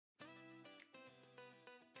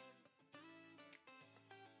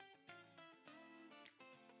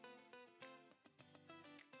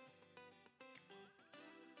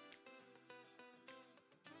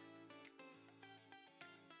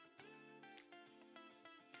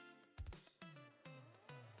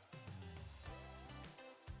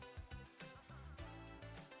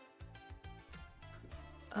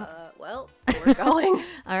Well, we're going.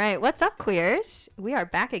 All right, what's up, queers? We are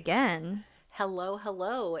back again. Hello,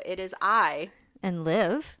 hello. It is I. And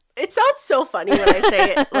Liv. It sounds so funny when I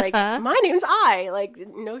say it. Like, my name's I. Like,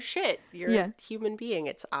 no shit. You're a human being.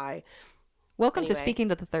 It's I. Welcome to speaking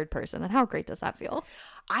to the third person. And how great does that feel?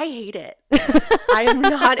 I hate it. I am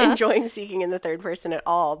not enjoying speaking in the third person at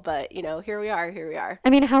all. But, you know, here we are. I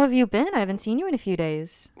mean, how have you been? I haven't seen you in a few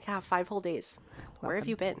days. Yeah, 5 whole days. Where have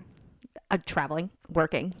you been? Traveling,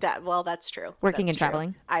 working. That's true. Working That's and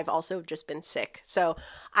traveling. True. I've also just been sick. So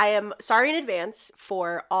I am sorry in advance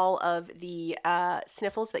for all of the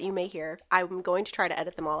sniffles that you may hear. I'm going to try to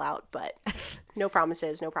edit them all out, but no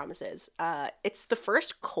promises. It's the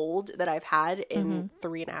first cold that I've had in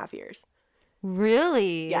 3.5 years.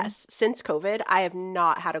 Really? Yes. Since COVID, I have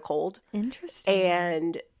not had a cold. Interesting.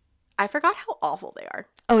 And I forgot how awful they are.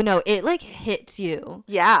 Oh, no. It, like, hits you.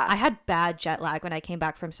 Yeah. I had bad jet lag when I came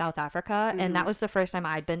back from South Africa, and that was the first time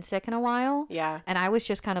I'd been sick in a while. Yeah. And I was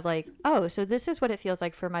just kind of like, oh, so this is what it feels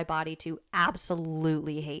like for my body to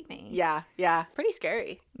absolutely hate me. Yeah. Pretty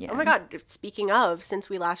scary. Yeah. Oh, my God. Speaking of, since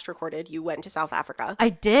we last recorded, you went to South Africa. I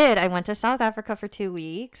did. I went to South Africa for 2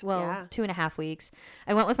 weeks. Well, Yeah. 2.5 weeks.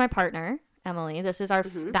 I went with my partner, Emily. This is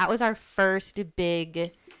that was our first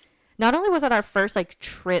big... Not only was it our first like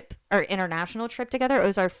trip or international trip together, it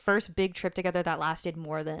was our first big trip together that lasted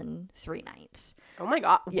more than 3 nights. Oh my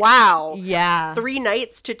God. Yeah. Wow. Yeah. 3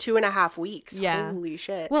 nights to 2.5 weeks. Yeah. Holy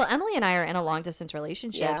shit. Well, Emily and I are in a long distance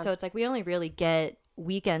relationship. Yeah. So it's like we only really get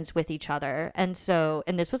weekends with each other. And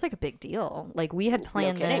this was like a big deal. Like we had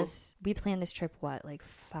planned we planned this trip, like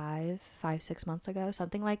 6 months ago,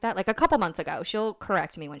 something like that. Like a couple months ago. She'll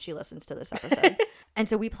correct me when she listens to this episode. And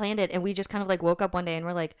so we planned it and we just kind of like woke up one day and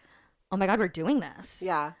we're like, oh my God, we're doing this.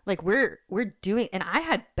 Yeah. Like we're doing, and I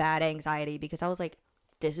had bad anxiety because I was like,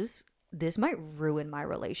 this might ruin my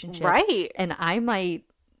relationship. Right. And I might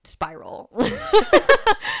spiral.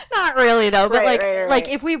 Not really though, but right. like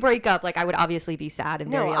if we break up, like I would obviously be sad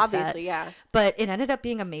and very upset. Obviously, yeah. But it ended up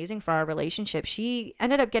being amazing for our relationship. She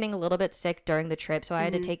ended up getting a little bit sick during the trip, so I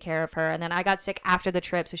had to take care of her. And then I got sick after the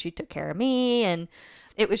trip, so she took care of me. And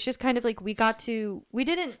it was just kind of like we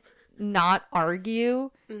didn't not argue,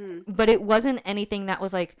 but it wasn't anything that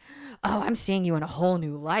was like, oh, I'm seeing you in a whole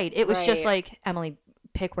new light. It was just like, Emily,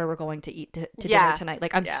 pick where we're going to eat to dinner tonight.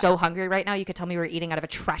 Like, I'm so hungry right now. You could tell me we're eating out of a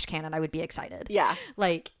trash can and I would be excited. Yeah.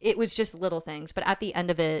 Like, it was just little things. But at the end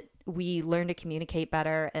of it, we learned to communicate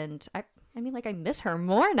better. And I mean, like, I miss her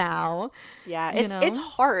more now. Yeah. It's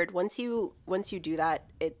hard. Once you do that,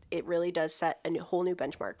 it really does set a whole new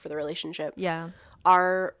benchmark for the relationship. Yeah.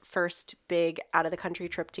 Our first big out-of-the-country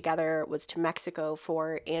trip together was to Mexico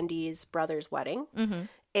for Andy's brother's wedding. Mm-hmm.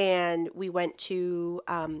 And we went to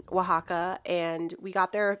Oaxaca, and we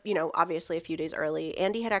got there, you know, obviously a few days early.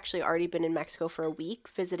 Andy had actually already been in Mexico for a week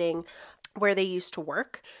visiting where they used to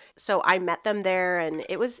work. So I met them there, and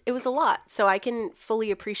it was a lot. So I can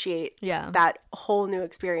fully appreciate that whole new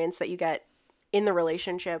experience that you get in the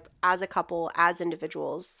relationship as a couple, as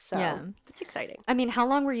individuals. So it's exciting. I mean, how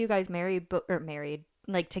long were you guys married,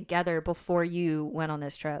 like together before you went on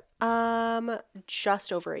this trip?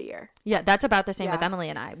 Just over a year. Yeah, that's about the same with Emily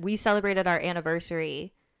and I. We celebrated our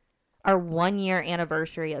 1-year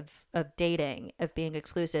anniversary of dating, of being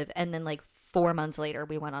exclusive, and then like 4 months later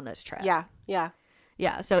we went on this trip. Yeah.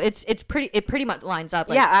 So it pretty much lines up.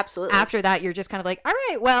 Like, yeah, absolutely. After that, you're just kind of like, all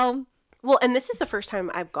right, well, and this is the first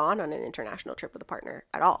time I've gone on an international trip with a partner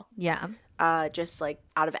at all. Yeah. Just like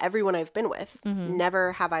out of everyone I've been with,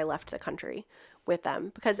 never have I left the country with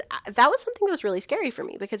them, because that was something that was really scary for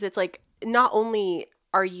me, because it's like, not only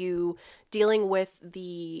are you dealing with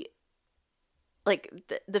the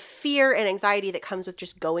fear and anxiety that comes with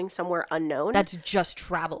just going somewhere unknown. That's just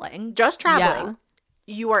traveling. Yeah.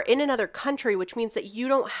 You are in another country, which means that you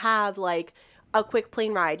don't have like a quick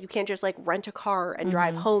plane ride. You can't just like rent a car and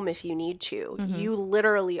drive home if you need to. You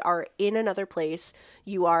literally are in another place.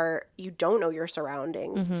 You don't know your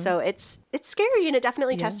surroundings. So it's scary, and it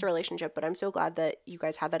definitely tests a relationship, but I'm so glad that you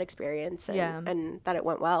guys had that experience and that it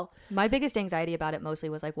went well. My biggest anxiety about it mostly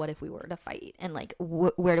was like, what if we were to fight, and like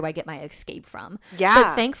where do I get my escape from? Yeah.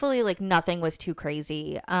 But thankfully, like nothing was too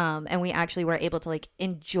crazy. And we actually were able to like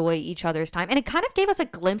enjoy each other's time, and it kind of gave us a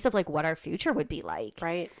glimpse of like what our future would be like.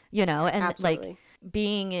 Right. You know, and absolutely. Like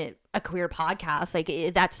being a queer podcast,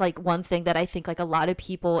 like that's like one thing that I think like a lot of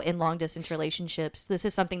people in long distance relationships, this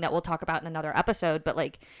is something that we'll talk about in another episode, but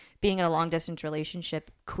like being in a long distance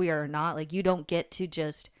relationship, queer or not, like you don't get to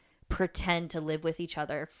just pretend to live with each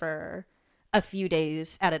other for a few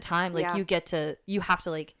days at a time. Like you have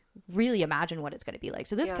to like really imagine what it's going to be like.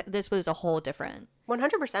 So this was a whole different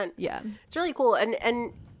 100%. Yeah. It's really cool.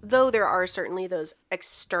 And though there are certainly those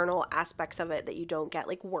external aspects of it that you don't get,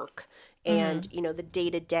 like work and, you know, the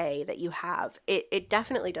day-to-day that you have, it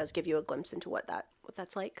definitely does give you a glimpse into what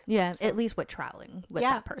that's like. Yeah, so, at least what traveling with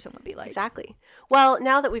that person would be like. Exactly. Well,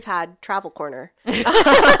 now that we've had Travel Corner,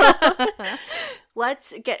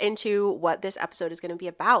 let's get into what this episode is going to be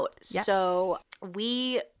about. Yes. So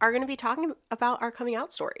we are going to be talking about our coming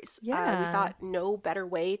out stories. Yeah. We thought no better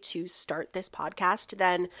way to start this podcast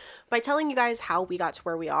than by telling you guys how we got to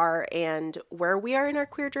where we are and where we are in our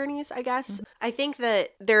queer journeys, I guess. Mm-hmm. I think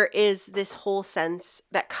that there is this whole sense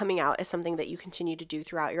that coming out is something that you continue to do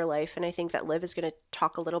throughout your life. And I think that Liv is going to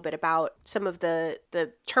talk a little bit about some of the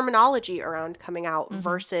terminology around coming out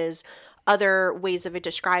versus other ways of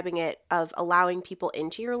describing it, of allowing people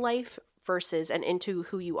into your life versus and into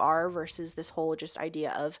who you are versus this whole just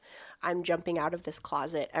idea of I'm jumping out of this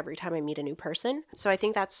closet every time I meet a new person. So I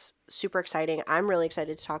think that's super exciting. I'm really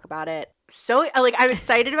excited to talk about it. So like I'm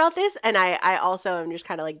excited about this, and I also am just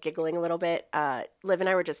kind of like giggling a little bit. Liv and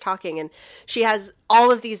I were just talking, and she has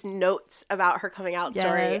all of these notes about her coming out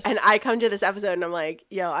story, and I come to this episode and I'm like,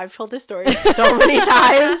 yo, I've told this story so many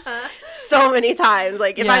times.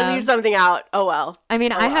 Like if I leave something out, oh well. I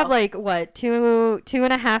mean, I have like what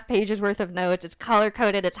 2.5 pages worth of notes. It's color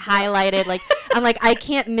coded, it's highlighted. Like I'm like, I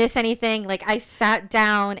can't miss anything. Like I sat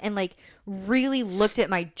down and like really looked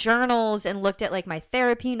at my journals and looked at like my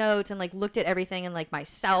therapy notes and like looked at everything and like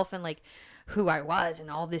myself and like who I was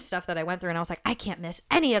and all this stuff that I went through, and I was like, I can't miss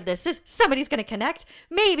any of this. Somebody's gonna connect,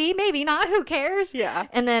 maybe not, who cares? Yeah.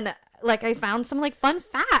 And then like I found some like fun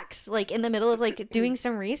facts like in the middle of like doing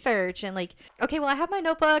some research, and like, okay, well I have my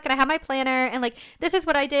notebook and I have my planner and like this is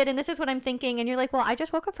what I did and this is what I'm thinking, and you're like, well I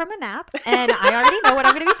just woke up from a nap and I already know what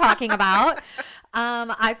I'm going to be talking about.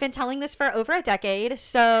 I've been telling this for over a decade,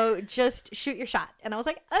 so just shoot your shot. And I was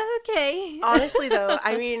like, okay. Honestly though,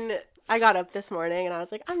 I mean, I got up this morning and I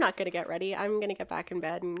was like, I'm not going to get ready. I'm going to get back in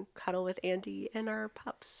bed and cuddle with Andy and our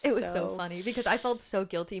pups. It was so funny because I felt so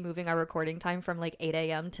guilty moving our recording time from like 8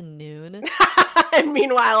 a.m. to noon. And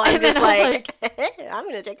meanwhile, I'm just like, I'm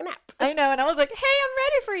going to take a nap. I know. And I was like, hey, I'm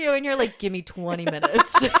ready for you. And you're like, give me 20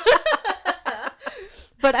 minutes.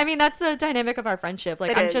 But I mean, that's the dynamic of our friendship.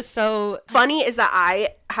 Like, I'm just so funny is that I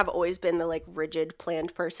have always been the like rigid,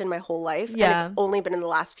 planned person my whole life. Yeah. And it's only been in the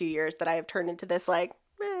last few years that I have turned into this like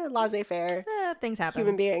laissez-faire things happen,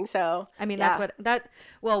 human being. So I mean, that's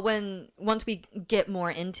what once we get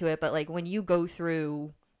more into it, but like when you go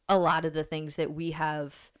through a lot of the things that we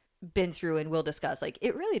have been through and we'll discuss, like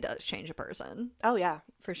it really does change a person. Oh yeah,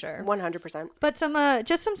 for sure, 100%. But some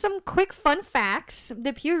quick fun facts.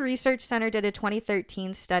 The Pew Research Center did a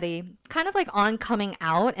 2013 study kind of like on coming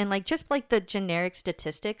out and like just like the generic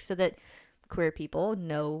statistics so that queer people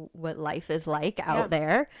know what life is like out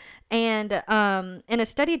there. And in a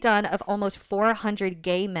study done of almost 400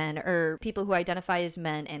 gay men, or people who identify as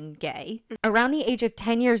men and gay, around the age of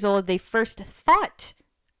 10 years old, they first thought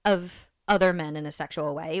of other men in a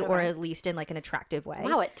sexual way, or at least in like an attractive way.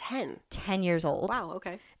 Wow, at 10 years old. Wow,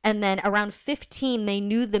 okay. And then around 15, they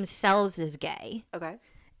knew themselves as gay. Okay.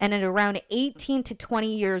 And at around 18 to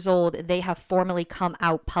 20 years old, they have formally come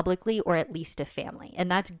out publicly, or at least to family. And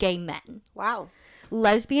that's gay men. Wow.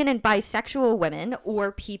 Lesbian and bisexual women,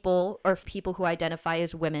 or people who identify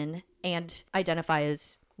as women and identify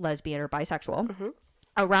as lesbian or bisexual,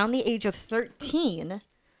 around the age of 13,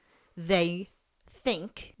 they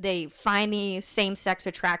find the same sex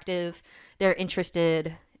attractive, they're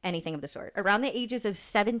interested, anything of the sort. Around the ages of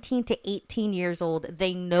 17 to 18 years old,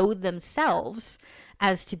 they know themselves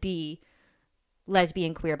as to be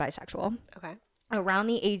lesbian, queer, bisexual. Okay. Around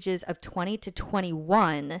the ages of 20 to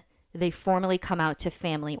 21, they formally come out to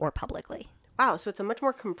family or publicly. Wow, so it's a much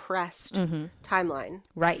more compressed timeline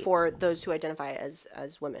for those who identify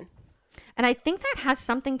as women. And I think that has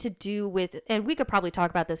something to do with, and we could probably talk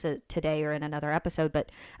about this today or in another episode,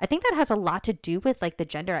 but I think that has a lot to do with like the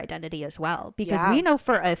gender identity as well, because we know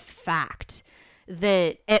for a fact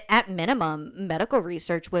that at minimum, medical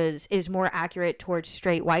research is more accurate towards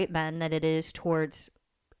straight white men than it is towards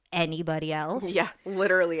anybody else. Yeah,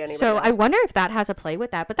 literally anybody else. So I wonder if that has a play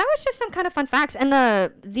with that. But that was just some kind of fun facts. And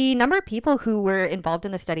the number of people who were involved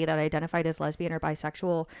in the study that identified as lesbian or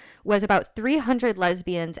bisexual was about 300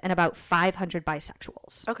 lesbians and about 500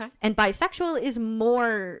 bisexuals. Okay. And bisexual is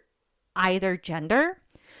more either gender,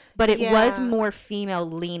 but it was more female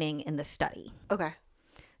leaning in the study. Okay.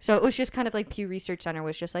 So it was just kind of like Pew Research Center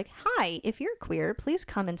was just like, hi, if you're queer, please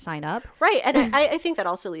come and sign up. Right. And I think that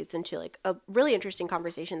also leads into like a really interesting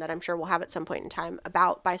conversation that I'm sure we'll have at some point in time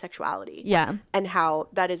about bisexuality. Yeah. And how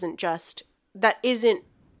that isn't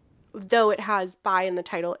though it has bi in the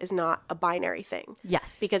title, is not a binary thing.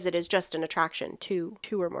 Yes. Because it is just an attraction to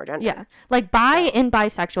two or more genders. Yeah. Like bi and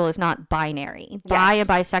bisexual is not binary. Bi and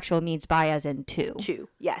bisexual means bi as in two. Two,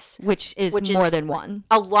 yes. Which is more than one.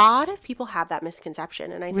 A lot of people have that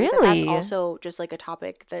misconception. And I think that's also just like a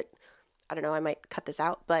topic that, I don't know, I might cut this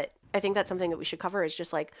out, but I think that's something that we should cover is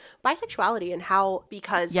just like bisexuality and how,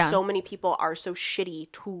 because so many people are so shitty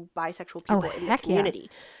to bisexual people in the community.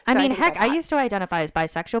 Yeah. So I mean, I used to identify as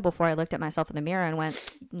bisexual before I looked at myself in the mirror and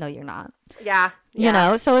went, no, you're not. Yeah. You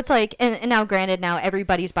know, so it's like, and now granted, now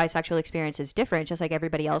everybody's bisexual experience is different, just like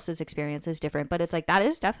everybody else's experience is different. But it's like, that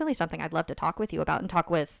is definitely something I'd love to talk with you about and talk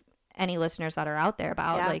with any listeners that are out there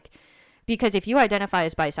about. Like, because if you identify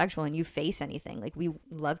as bisexual and you face anything, like, we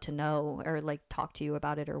love to know or like talk to you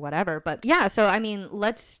about it or whatever. But yeah, so I mean,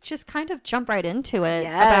 let's just kind of jump right into it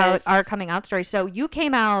about our coming out story. So you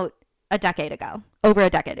came out over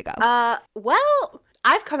a decade ago. Well,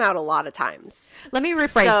 I've come out a lot of times. Let me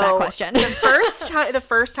rephrase that question. The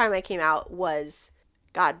first time I came out was,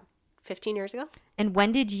 15 years ago. And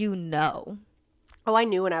when did you know? Oh, I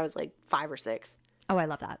knew when I was like 5 or 6. Oh, I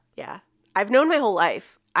love that. Yeah. I've known my whole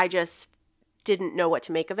life. I just didn't know what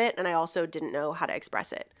to make of it, and I also didn't know how to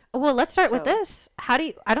express it. Well, let's start with this.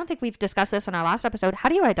 I don't think we've discussed this in our last episode. How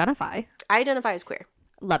do you identify? I identify as queer.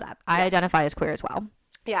 Love that. I identify as queer as well.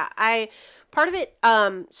 Yeah, part of it,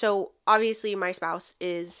 so obviously my spouse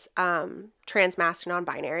is trans, masc,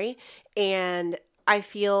 non-binary, and I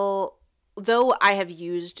feel, though I have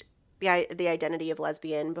used the identity of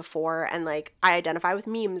lesbian before, and like I identify with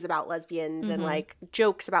memes about lesbians and like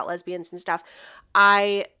jokes about lesbians and stuff,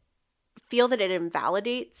 I feel that it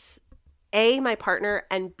invalidates A, my partner,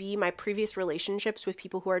 and B, my previous relationships with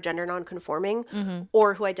people who are gender non-conforming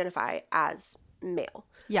or who identify as male.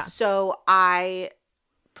 Yeah. So I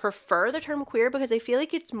prefer the term queer because I feel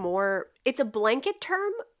like it's a blanket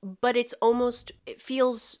term, but it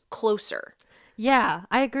feels closer. Yeah,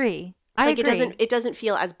 I agree. I agree. It doesn't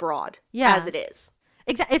feel as broad as it is.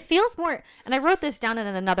 Exactly. It feels more, and I wrote this down in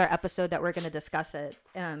another episode that we're going to discuss it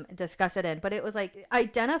in, but it was like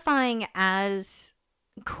identifying as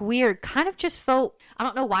queer kind of just felt, I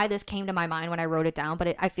don't know why this came to my mind when I wrote it down,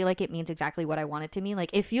 but I feel like it means exactly what I want it to mean. Like,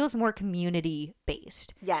 it feels more community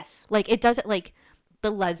based. Yes. Like, it doesn't, like, the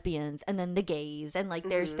lesbians and then the gays and like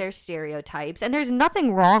there's stereotypes, and there's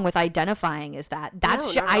nothing wrong with identifying as that.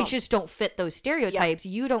 I just don't fit those stereotypes.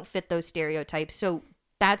 You don't fit those stereotypes, so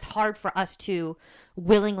that's hard for us to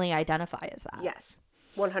willingly identify as that. Yes,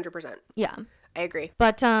 100%. Yeah, I agree.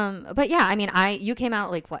 But yeah, I mean, you came out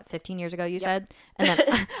like what, 15 years ago, you said, and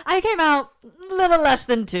then I came out a little less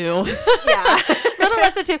than 2. Yeah, little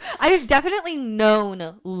less than 2. I've definitely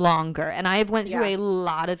known longer, and I've went through a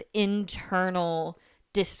lot of internal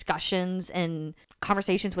discussions and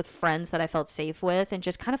conversations with friends that I felt safe with, and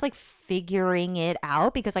just kind of like figuring it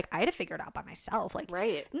out, because like I had to figure it out by myself. Like,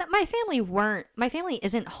 right. My family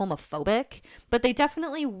isn't homophobic, but they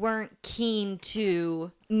definitely weren't keen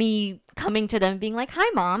to me coming to them being like, "Hi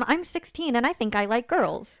mom, I'm 16 and I think I like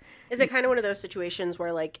girls." Is it kind of one of those situations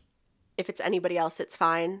where like if it's anybody else it's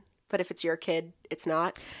fine, but if it's your kid, it's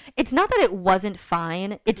not? It's not that it wasn't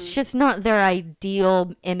fine. It's just not their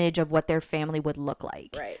ideal image of what their family would look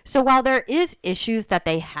like. Right. So while there is issues that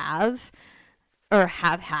they have or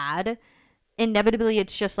have had, inevitably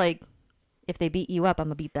it's just like, if they beat you up, I'm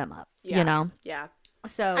going to beat them up. Yeah. You know? Yeah.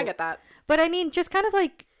 So I get that. But I mean, just kind of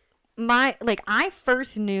like I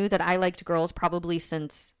first knew that I liked girls probably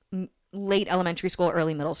since late elementary school,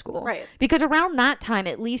 early middle school. Right. Because around that time,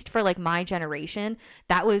 at least for like my generation,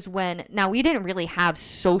 that was when, now we didn't really have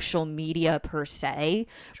social media per se,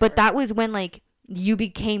 but that was when like you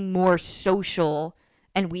became more social,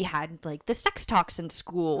 and we had like the sex talks in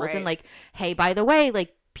schools and like, hey, by the way,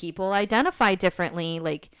 like people identify differently.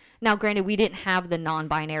 Like, now granted, we didn't have the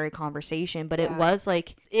non-binary conversation, but it was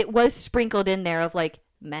like, it was sprinkled in there of like,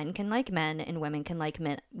 men can like men and women can like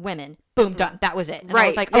women. Boom, done. That was it. And I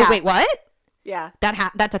was like, oh, wait, what? Yeah.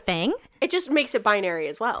 That's a thing? It just makes it binary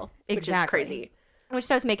as well, which is crazy. Which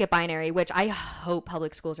does make it binary, which I hope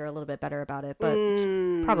public schools are a little bit better about it, but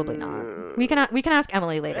probably not. We can ask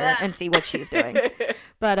Emily later and see what she's doing.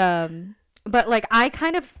 But like I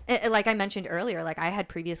kind of, like I mentioned earlier, like I had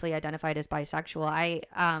previously identified as bisexual.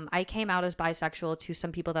 I came out as bisexual to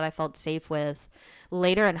some people that I felt safe with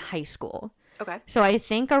later in high school. Okay. So I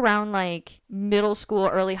think around like middle school,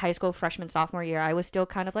 early high school, freshman, sophomore year, I was still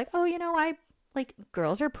kind of like, oh, you know, like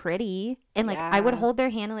girls are pretty. And like I would hold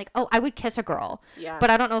their hand and like, oh, I would kiss a girl. Yeah.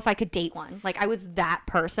 But I don't know if I could date one. Like I was that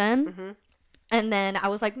person. Mm-hmm. And then I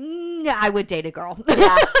was like, I would date a girl.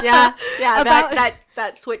 Yeah.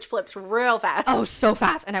 That switch flips real fast. Oh, so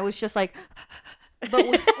fast. And I was just like,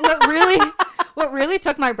 But what really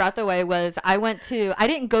took my breath away was I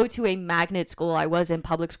didn't go to a magnet school. I was in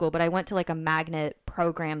public school, but I went to like a magnet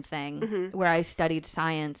program thing where I studied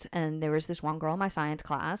science, and there was this one girl in my science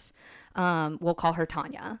class. We'll call her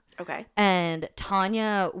Tanya. Okay. And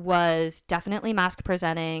Tanya was definitely mask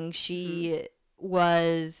presenting. She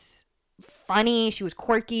was funny. She was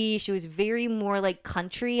quirky. She was very more like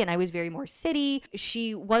country, and I was very more city.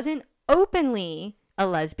 She wasn't openly a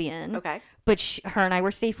lesbian. Okay. But her and I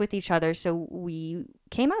were safe with each other, so we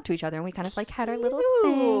came out to each other, and we kind of like had our little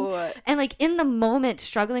thing. And like in the moment,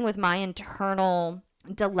 struggling with my internal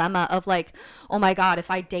dilemma of like, oh my God, if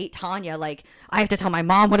I date Tanya, like I have to tell my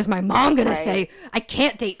mom. What is my mom gonna say? I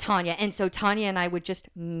can't date Tanya. And so Tanya and I would just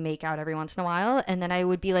make out every once in a while, and then I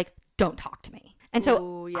would be like, don't talk to me. And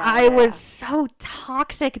so I was so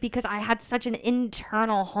toxic because I had such an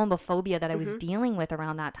internal homophobia that I was dealing with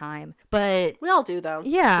around that time. But we all do, though.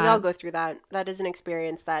 Yeah. We all go through that. That is an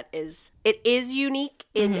experience that is unique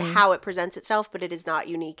in how it presents itself, but it is not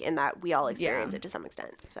unique in that we all experience it to some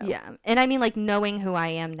extent. So. Yeah. And I mean, like, knowing who I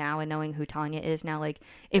am now and knowing who Tanya is now, like,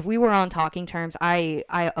 if we were on talking terms, I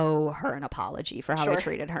owe her an apology for how I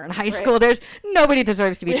treated her in high school. Nobody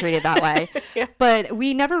deserves to be treated that way. But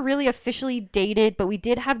we never really officially dated. But we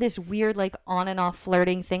did have this weird like on and off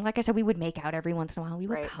flirting thing. Like I said, we would make out every once in a while. We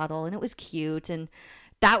would cuddle, and it was cute. And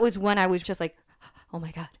that was when I was just like, oh my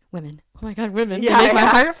God, women. Oh my God, women. Yeah, make my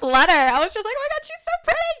heart flutter. I was just like, oh my God, she's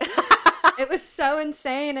so pretty. It was so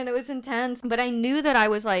insane, and it was intense. But I knew that I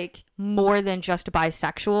was like more than just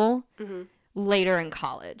bisexual later in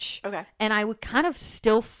college. Okay. And I was kind of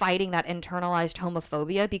still fighting that internalized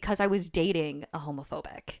homophobia because I was dating a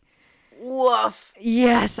homophobic. Woof.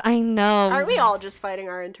 Yes, I know. Aren't we all just fighting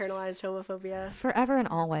our internalized homophobia? Forever and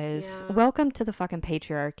always. Yeah. Welcome to the fucking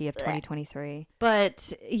patriarchy of 2023.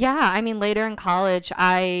 But yeah, I mean, later in college,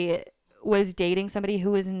 I was dating somebody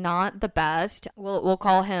who was not the best. We'll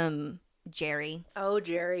call him Jerry. Oh,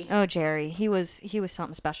 Jerry. He was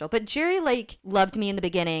something special. But Jerry like loved me in the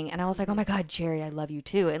beginning, and I was like, oh my God, Jerry, I love you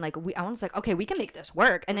too. And like I was like, okay, we can make this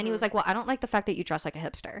work. And then he was like, well, I don't like the fact that you dress like a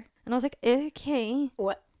hipster. And I was like, okay.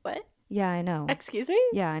 What? Yeah, I know. Excuse me?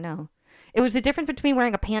 Yeah, I know. It was the difference between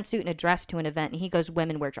wearing a pantsuit and a dress to an event, and he goes,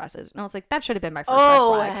 women wear dresses. And I was like, that should have been my first red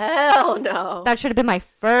flag. Oh, hell no. That should have been my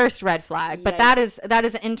first red flag. But that is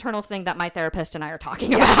an internal thing that my therapist and I are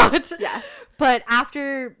talking about. Yes. But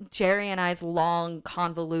after Jerry and I's long,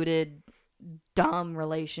 convoluted, dumb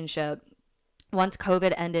relationship, once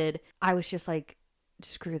COVID ended, I was just like,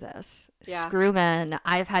 screw this. Yeah. Screw men.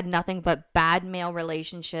 I've had nothing but bad male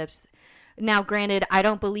relationships. Now, granted, I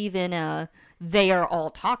don't believe in a they are all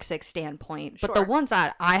toxic standpoint, but the ones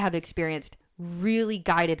that I have experienced really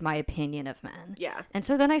guided my opinion of men. Yeah. And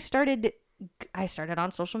so then I started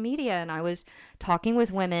on social media, and I was talking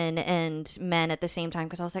with women and men at the same time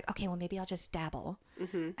because I was like, okay, well, maybe I'll just dabble.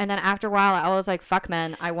 And then after a while, I was like, fuck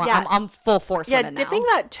men, I'm full force women now. Yeah, dipping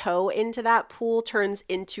that toe into that pool turns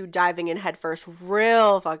into diving in headfirst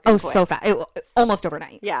real fucking quick. So fast. Almost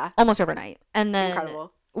overnight. Yeah. Almost overnight. And then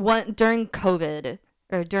incredible. During COVID,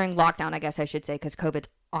 or during lockdown, I guess I should say, because COVID's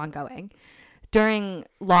ongoing. During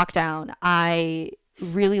lockdown, I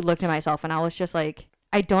really looked at myself and I was just like,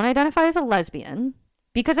 I don't identify as a lesbian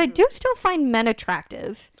because I do still find men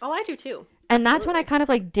attractive. Oh, I do too. And that's when I kind of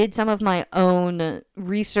like did some of my own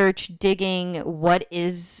research, digging what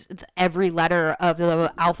is every letter of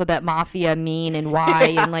the alphabet mafia mean and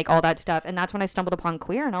why and like all that stuff. And that's when I stumbled upon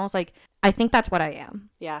queer, and I was like, I think that's what I am.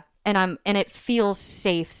 Yeah. And it feels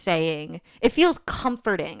safe saying, it feels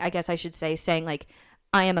comforting, I guess I should say, saying like,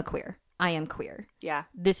 I am a queer. I am queer. Yeah.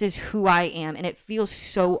 This is who I am. And it feels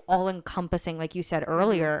so all encompassing, like you said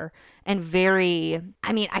earlier, and very,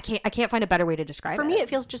 I mean, I can't find a better way to describe it. For me, it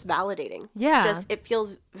feels just validating. Yeah. It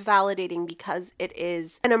feels validating because it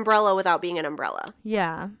is an umbrella without being an umbrella.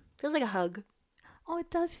 Yeah. Feels like a hug. Oh,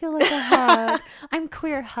 it does feel like a hug. I'm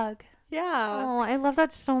queer hug. Yeah. Oh, I love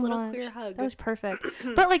that so much. Little queer hug. That was perfect.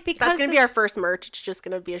 But like, because that's gonna be our first merch. It's just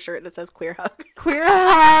gonna be a shirt that says queer hug. Queer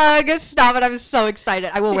hug. Stop it. I'm so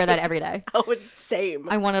excited. I will wear that every day. Oh, same.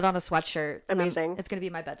 I want it on a sweatshirt. Amazing. It's gonna be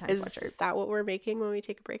my bedtime sweatshirt. Is that what we're making when we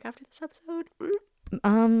take a break after this episode?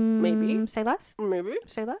 Maybe. Say less. Maybe.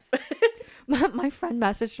 Say less. My friend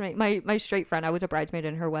messaged me, my straight friend. I was a bridesmaid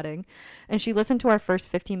in her wedding, and she listened to our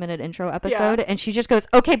first 15-minute intro episode, and she just goes,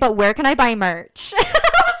 "Okay, but where can I buy merch?"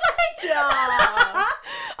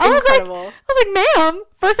 I was like, ma'am,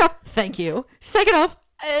 first off, thank you. Second off,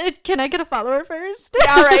 can I get a follower first?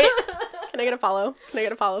 Yeah, right. Can I get a follow? Can I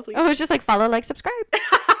get a follow, please? I was just like, follow, like, subscribe.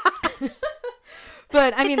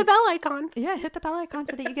 But I hit mean, the bell icon. Yeah, hit the bell icon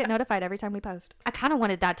so that you get notified every time we post. I kind of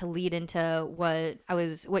wanted that to lead into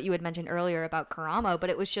what you had mentioned earlier about Karamo, but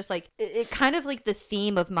it was just like it kind of like the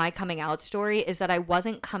theme of my coming out story is that I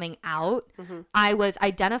wasn't coming out. I was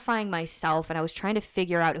identifying myself and I was trying to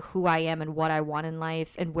figure out who I am and what I want in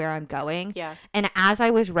life and where I'm going. Yeah. And as I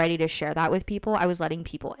was ready to share that with people, I was letting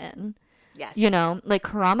people in. Yes. You know, like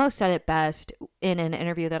Karamo said it best in an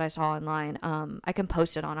interview that I saw online. I can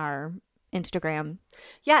post it on our Instagram.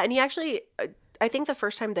 Yeah, and he actually, I think the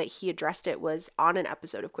first time that he addressed it was on an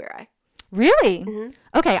episode of Queer Eye. Really?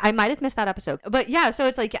 Okay, I might have missed that episode. But yeah, so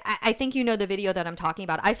it's like, I think you know the video that I'm talking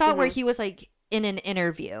about. I saw it where he was like in an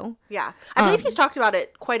interview. Yeah. I believe he's talked about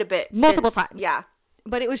it quite a bit. Multiple times. Yeah.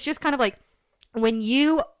 But it was just kind of like, when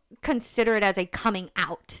you consider it as a coming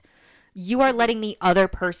out, you are letting the other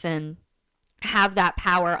person have that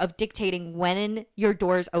power of dictating when your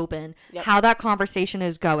doors open, how that conversation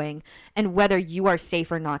is going, and whether you are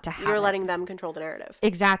safe or not to have You're it. letting them control the narrative.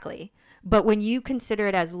 Exactly. But when you consider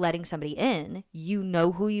it as letting somebody in, you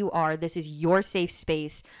know who you are. This is your safe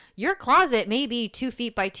space. Your closet may be 2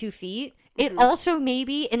 feet by 2 feet. It also may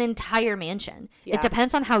be an entire mansion. Yeah. It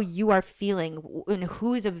depends on how you are feeling and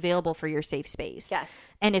who is available for your safe space. Yes.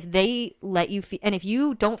 And if they let you and if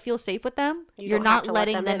you don't feel safe with them, you're not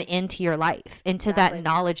letting them into your life, into that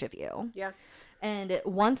knowledge of you. Yeah. And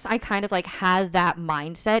once I kind of like had that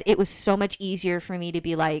mindset, it was so much easier for me to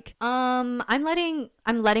be like, I'm letting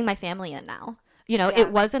my family in now. You know,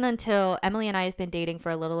 it wasn't until Emily and I have been dating for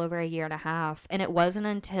a little over a year and a half, and it wasn't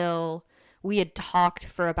until we had talked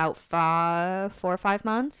for about 4 or 5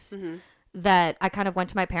 months that I kind of went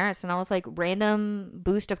to my parents and I was like, random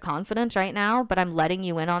boost of confidence right now, but I'm letting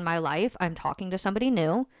you in on my life. I'm talking to somebody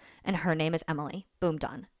new and her name is Emily. Boom,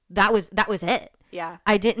 done. That was it. Yeah.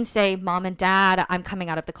 I didn't say, Mom and Dad, I'm coming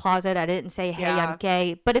out of the closet. I didn't say, hey, I'm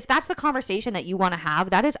gay. But if that's the conversation that you want to have,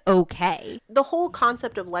 that is okay. The whole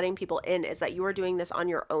concept of letting people in is that you are doing this on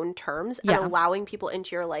your own terms and allowing people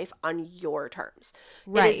into your life on your terms.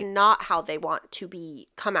 Right. It is not how they want to be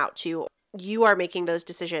come out to. You are making those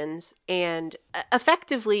decisions and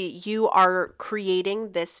effectively you are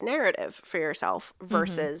creating this narrative for yourself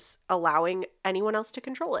versus allowing anyone else to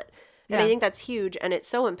control it. And I think that's huge. And it's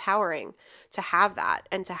so empowering to have that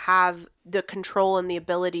and to have the control and the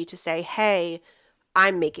ability to say, hey,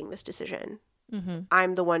 I'm making this decision.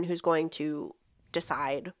 I'm the one who's going to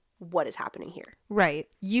decide what is happening here. Right.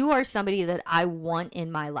 You are somebody that I want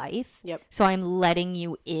in my life. Yep. So I'm letting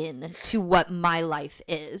you in to what my life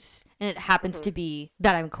is. And it happens to be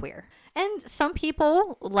that I'm queer. And some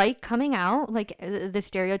people like coming out, like the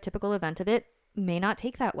stereotypical event of it, may not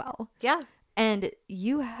take that well. Yeah. And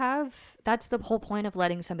that's the whole point of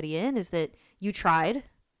letting somebody in is that you tried.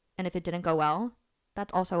 And if it didn't go well,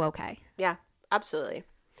 that's also okay. Yeah, absolutely.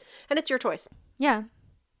 And it's your choice. Yeah.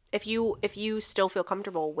 If you still feel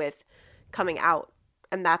comfortable with coming out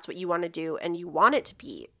and that's what you want to do and you want it to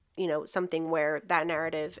be, you know, something where that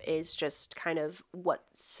narrative is just kind of what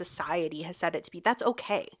society has said it to be, that's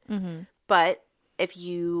okay. But if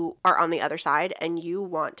you are on the other side and you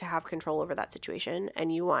want to have control over that situation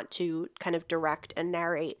and you want to kind of direct and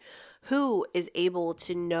narrate who is able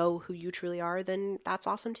to know who you truly are, then that's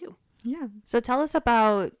awesome too. Yeah. So tell us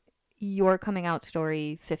about your coming out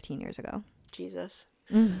story 15 years ago. Jesus.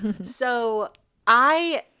 So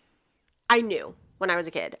I knew when I was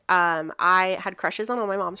a kid, I had crushes on all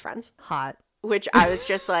my mom's friends. Hot. Which I was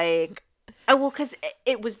just like, oh, well, because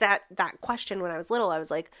it was that question when I was little. I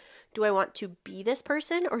was like, do I want to be this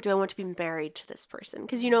person or do I want to be married to this person?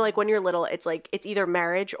 Because, you know, like when you're little, it's like, it's either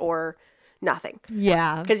marriage or nothing.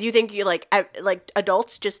 Yeah. Because you think you like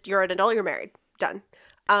adults, just you're an adult, you're married, done.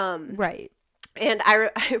 Right. And I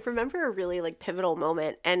remember a really like pivotal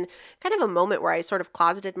moment and kind of a moment where I sort of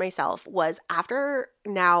closeted myself was after.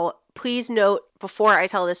 Now, please note, before I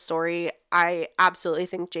tell this story, I absolutely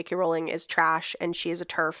think J.K. Rowling is trash and she is a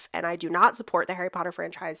TERF and I do not support the Harry Potter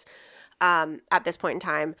franchise at this point in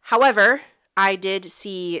time. However, I did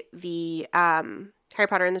see the Harry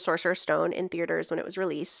Potter and the Sorcerer's Stone in theaters when it was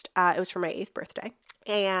released. It was for my 8th birthday.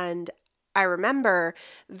 And I remember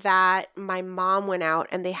that my mom went out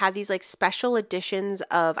and they had these like special editions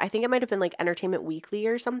of, I think it might have been like Entertainment Weekly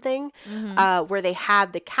or something, where they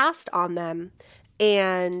had the cast on them.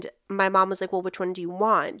 And my mom was like, well, which one do you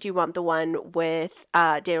want? Do you want the one with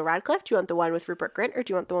Daniel Radcliffe? Do you want the one with Rupert Grint? Or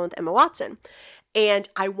do you want the one with Emma Watson? And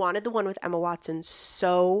I wanted the one with Emma Watson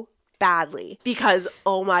so badly because,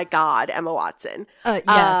 oh my God, Emma Watson. Yes.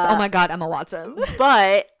 Oh my God, Emma Watson.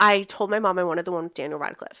 But I told my mom I wanted the one with Daniel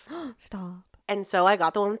Radcliffe. Stop. And so I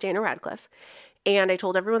got the one with Daniel Radcliffe. And I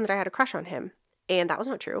told everyone that I had a crush on him. And that was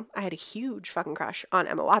not true. I had a huge fucking crush on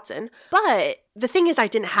Emma Watson. But the thing is, I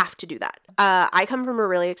didn't have to do that. I come from a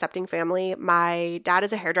really accepting family. My dad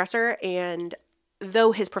is a hairdresser, and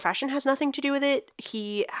though his profession has nothing to do with it,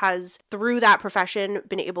 he has, through that profession,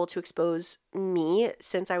 been able to expose me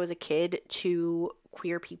since I was a kid to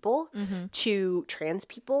queer people, to trans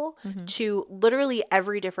people, to literally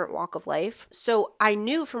every different walk of life. So I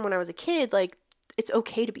knew from when I was a kid, like, it's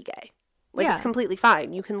okay to be gay. Like, it's completely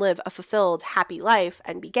fine. You can live a fulfilled, happy life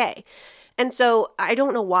and be gay. And so I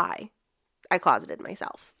don't know why I closeted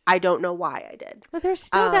myself. I don't know why I did. But there's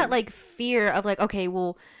still that, like, fear of, like, okay,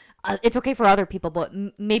 well, it's okay for other people, but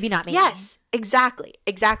maybe not me. Yes, exactly.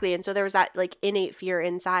 Exactly. And so there was that, like, innate fear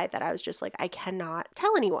inside that I was just like, I cannot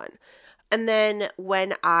tell anyone. And then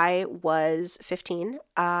when I was 15,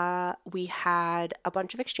 we had a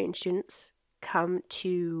bunch of exchange students come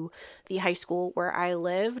to the high school where I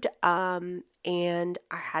lived, and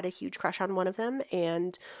I had a huge crush on one of them.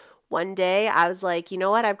 And one day I was like, you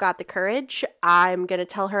know what? I've got the courage. I'm going to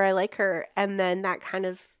tell her I like her. And then that kind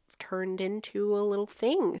of turned into a little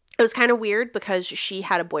thing. It was kind of weird because she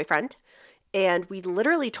had a boyfriend, and we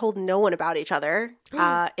literally told no one about each other.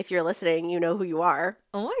 If you're listening, you know who you are.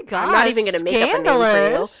 Oh my God. I'm not even going to make up a name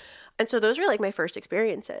for you. And so those were like my first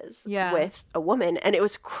experiences with a woman. And it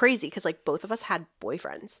was crazy because like both of us had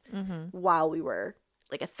boyfriends while we were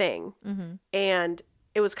like a thing. And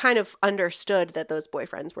it was kind of understood that those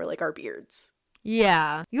boyfriends were like our beards.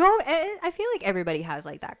 Yeah. I feel like everybody has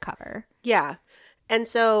like that cover. Yeah. And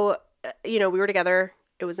so, we were together.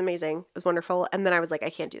 It was amazing. It was wonderful. And then I was like, I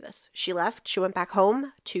can't do this. She left. She went back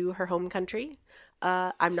home to her home country.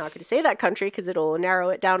 I'm not going to say that country because it'll narrow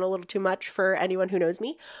it down a little too much for anyone who knows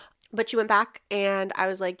me. But she went back, and I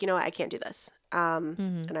was like, you know what? I can't do this.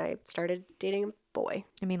 And I started dating a boy.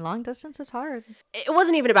 I mean, long distance is hard. It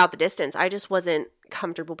wasn't even about the distance. I just wasn't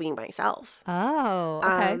comfortable being myself. Oh,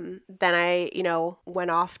 okay. Then I,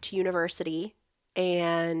 went off to university,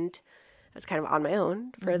 and I was kind of on my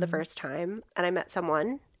own for the first time. And I met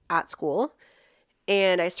someone at school,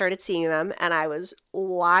 and I started seeing them, and I was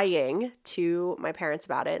lying to my parents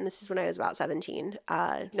about it. And this is when I was about 17.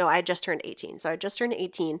 No, I had just turned 18. So I just turned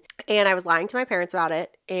 18, and I was lying to my parents about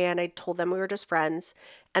it. And I told them we were just friends.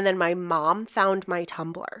 And then my mom found my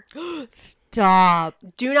Tumblr. Stop.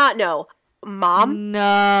 Do not know. Mom. No.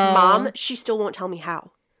 Mom, she still won't tell me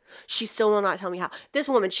how. She still will not tell me how. This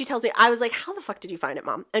woman, she tells me, I was like, how the fuck did you find it,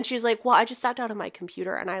 Mom? And she's like, well, I just sat down on my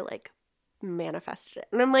computer and I like manifested it.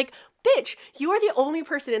 And I'm like, bitch, you are the only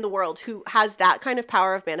person in the world who has that kind of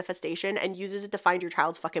power of manifestation and uses it to find your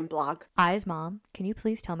child's fucking blog. Eyes, Mom, can you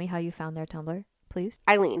please tell me how you found their Tumblr? Please?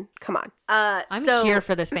 Eileen, come on. I'm here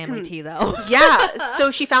for this family tea, though. Yeah.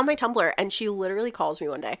 So she found my Tumblr, and she literally calls me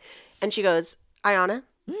one day, and she goes, Ayana,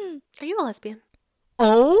 are you a lesbian?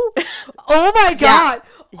 Oh my God.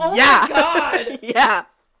 Yeah. Oh my God. Yeah.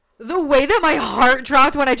 The way that my heart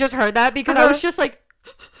dropped when I just heard that, because I was just like,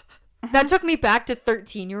 that took me back to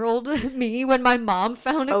 13-year-old me when my mom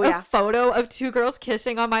found a photo of two girls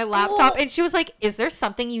kissing on my laptop. And she was like, is there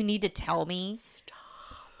something you need to tell me? Stop.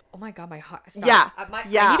 Oh my God, my heart. Stop.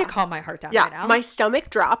 Yeah. I need to calm my heart down right now. My stomach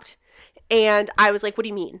dropped, and I was like, what do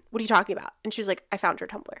you mean? What are you talking about? And she was like, I found your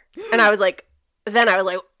Tumblr. And I was like,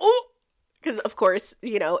 oh. Because, of course,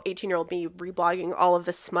 18-year-old me reblogging all of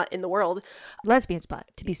the smut in the world. Lesbian smut,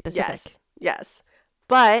 to be specific. Yes.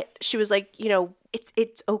 But she was like,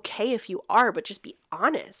 it's okay if you are, but just be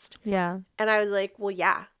honest. Yeah. And I was like, well,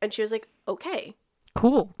 yeah. And she was like, okay.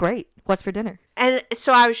 Cool. Great. What's for dinner? And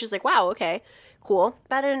so I was just like, wow, okay, cool.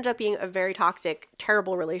 That ended up being a very toxic,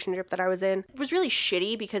 terrible relationship that I was in. It was really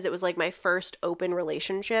shitty because it was like my first open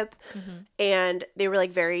relationship. And they were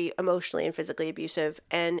like very emotionally and physically abusive.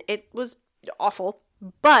 And it was awful.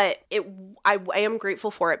 But I am grateful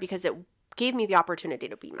for it because it gave me the opportunity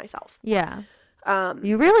to be myself. Yeah.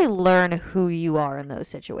 You really learn who you are in those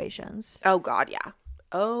situations. Oh, God, yeah.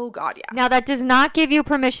 Now, that does not give you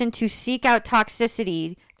permission to seek out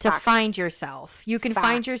toxicity to find yourself. You can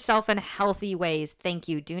find yourself in healthy ways. Thank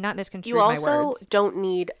you. Do not misconstrue my words. You also don't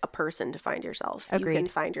need a person to find yourself. Agreed. You can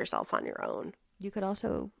find yourself on your own. You could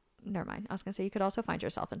also... Never mind. I was going to say you could also find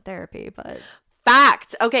yourself in therapy, but...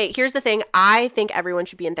 Fact. Okay, here's the thing. I think everyone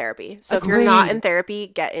should be in therapy. So if you're not in therapy,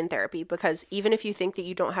 get in therapy, because even if you think that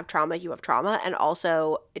you don't have trauma, you have trauma. And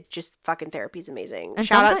also, it just fucking therapy is amazing. And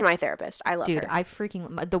shout out to my therapist. I love her. Dude, I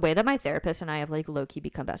freaking... The way that my therapist and I have like low-key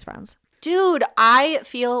become best friends. Dude, I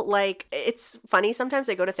feel like it's funny. Sometimes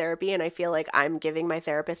I go to therapy and I feel like I'm giving my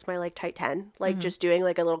therapist my like tight 10, like just doing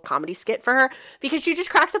like a little comedy skit for her, because she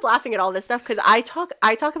just cracks up laughing at all this stuff. Cause I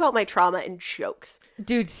talk about my trauma in jokes.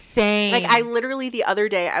 Dude, same. Like I literally the other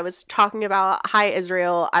day I was talking about, hi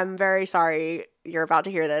Israel, I'm very sorry you're about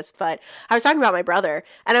to hear this, but I was talking about my brother,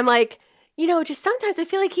 and I'm like, you know, just sometimes I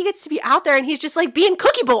feel like he gets to be out there and he's just like being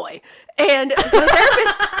cookie boy. And the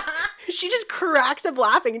therapist, she just cracks up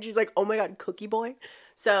laughing and she's like, oh my God, cookie boy.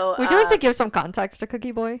 So would you like to give some context to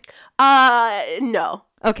Cookie Boy? No.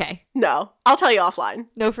 Okay. No. I'll tell you offline.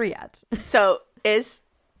 No free ads. So is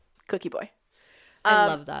Cookie Boy. I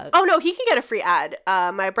love that. Oh no, he can get a free ad.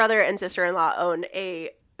 My brother and sister-in-law own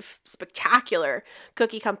a spectacular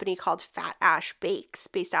cookie company called Fat Ash Bakes,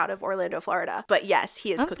 based out of Orlando, Florida. But yes,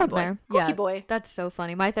 he is I'm Cookie from Boy. there. Cookie Boy. That's so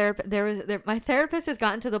funny. My my therapist has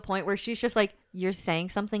gotten to the point where she's just like, you're saying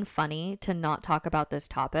something funny to not talk about this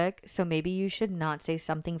topic, so maybe you should not say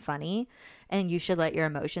something funny and you should let your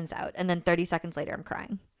emotions out. And then 30 seconds later, I'm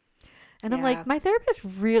crying. And I'm like, my therapist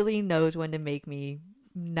really knows when to make me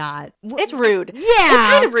not. It's rude. Yeah.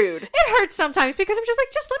 It's kind of rude. It hurts sometimes because I'm just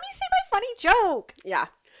like, just let me say my funny joke. Yeah.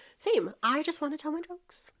 Same. I just want to tell my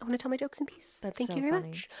jokes. I want to tell my jokes in peace. That's Thank so you very funny.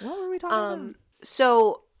 much. What were we talking about?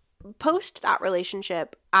 So post that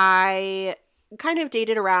relationship, I kind of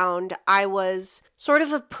dated around. I was sort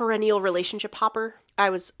of a perennial relationship hopper. I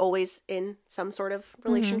was always in some sort of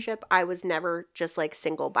relationship. I was never just like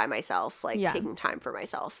single by myself, like taking time for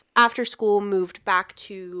myself. After school, I moved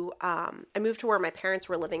to where my parents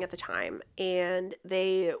were living at the time, and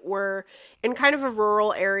they were in kind of a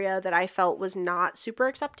rural area that I felt was not super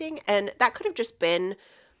accepting. And that could have just been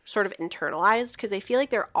sort of internalized because I feel like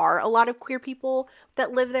there are a lot of queer people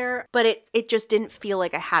that live there, but it just didn't feel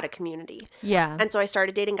like I had a community. Yeah. And so I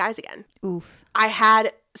started dating guys again. Oof.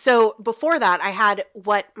 So before that, I had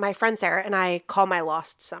what my friend Sarah and I call my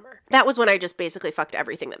lost summer. That was when I just basically fucked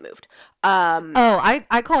everything that moved.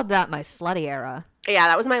 I called that my slutty era. Yeah,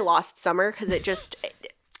 that was my lost summer because it just,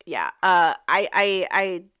 yeah.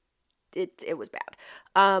 It was bad.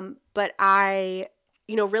 But I,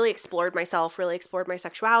 really explored myself, really explored my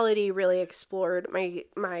sexuality, really explored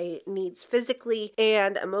my needs physically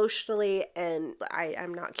and emotionally. And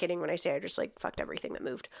I'm not kidding when I say I just like fucked everything that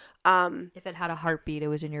moved. If it had a heartbeat, it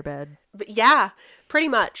was in your bed. But yeah, pretty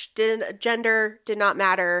much. Gender did not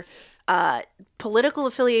matter. Political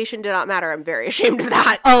affiliation did not matter. I'm very ashamed of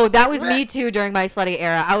that. Oh, that was me too during my slutty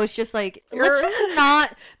era. I was just like, let's just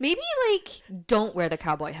not, maybe like don't wear the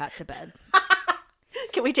cowboy hat to bed.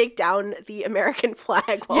 Can we take down the American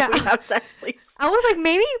flag while we have sex, please? I was like,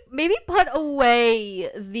 maybe put away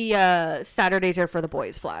the Saturdays are for the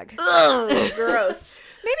boys flag. Ugh, gross.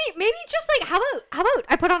 maybe just like how about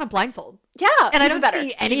I put on a blindfold? Yeah, and I don't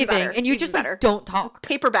see anything, and you just like, don't talk.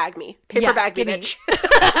 Paper bag me, me, bitch.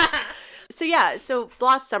 So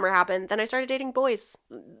last summer happened. Then I started dating boys.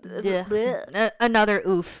 Another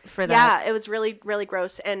oof for that. Yeah, it was really, really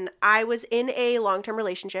gross. And I was in a long-term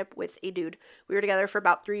relationship with a dude. We were together for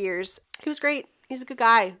about 3 years. He was great. He's a good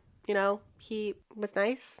guy. He was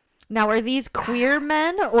nice. Now, are these queer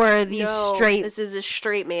men or are these straight? This is a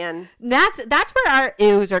straight man. That's where our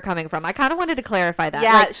oohs are coming from. I kind of wanted to clarify that.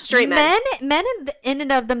 Yeah, like, straight men. Men in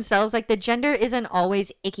and of themselves, like the gender isn't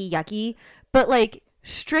always icky yucky, but like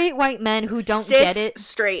straight white men who don't get it.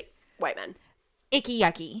 Straight white men. Icky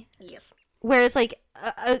yucky. Yes. Whereas like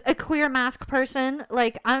a queer mask person,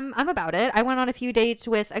 like I'm about it. I went on a few dates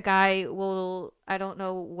with a guy. Well, I don't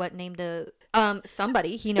know what name to.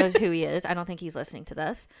 Somebody, he knows who he is. I don't think he's listening to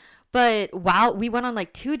this. But while we went on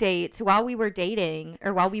like 2 dates, while we were dating,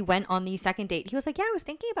 or while we went on the second date, he was like, yeah, I was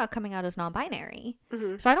thinking about coming out as non-binary.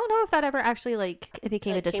 Mm-hmm. So I don't know if that ever actually like it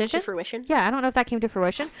became a decision. Came to fruition. Yeah, I don't know if that came to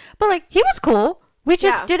fruition. But like he was cool. We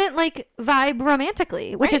just didn't like vibe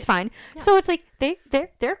romantically, which is fine. Yeah. So it's like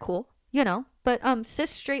they're cool, But cis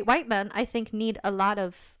straight white men, I think, need a lot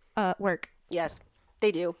of work. Yes.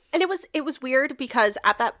 They do. And it was weird because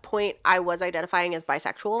at that point I was identifying as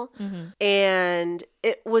bisexual, and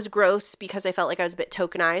it was gross because I felt like I was a bit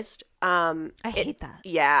tokenized. I hate that.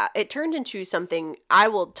 Yeah. It turned into something, I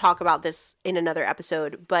will talk about this in another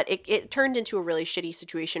episode, but it turned into a really shitty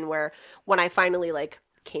situation where when I finally like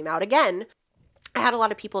came out again, I had a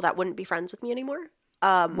lot of people that wouldn't be friends with me anymore.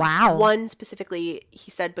 Wow. One specifically, he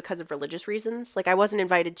said because of religious reasons. Like I wasn't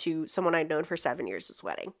invited to someone I'd known for 7 years'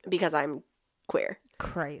 wedding because I'm queer.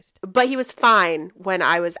 Christ. But he was fine when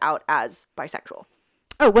I was out as bisexual.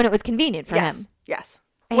 Oh, when it was convenient for him. Yes.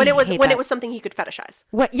 When it was something he could fetishize.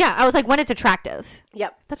 What? Yeah, I was like, when it's attractive.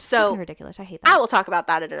 Yep. That's so ridiculous. I hate that. I will talk about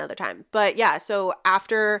that at another time. But yeah, so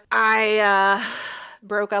after I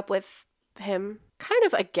broke up with him, kind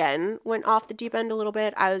of again went off the deep end a little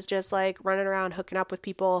bit. I was just like running around hooking up with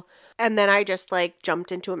people, and then I just like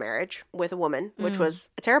jumped into a marriage with a woman, which was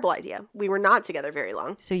a terrible idea. We were not together very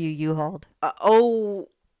long. So you U-hauled?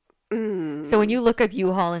 So when you look up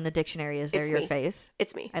U-Haul in the dictionary, is there your me. face?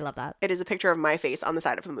 It's me. I love that. It is a picture of my face on the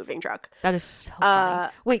side of a moving truck. That is so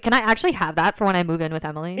funny. Wait, can I actually have that for when I move in with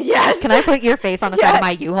Emily? Yes. Can I put your face on the side of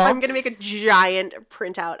my U-Haul? I'm going to make a giant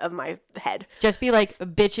printout of my head. Just be like,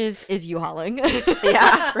 bitches is U-Hauling.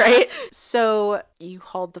 Yeah, right? So you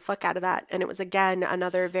hauled the fuck out of that. And it was, again,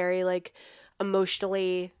 another very, like,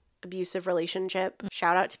 emotionally abusive relationship.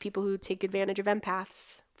 Shout out to people who take advantage of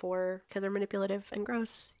empaths because they're manipulative and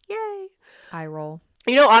gross. Yay. Eye roll.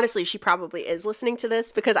 You know, honestly, she probably is listening to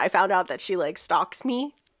this because I found out that she, like, stalks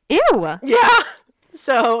me. Ew. Yeah.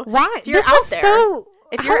 So why? If you're out there.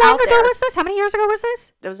 If you're How long out ago there. was this? How many years ago was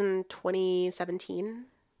this? That was in 2017.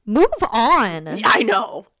 Move on. Yeah, I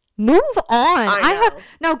know. Move on. I know.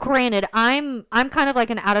 Now, granted, I'm kind of like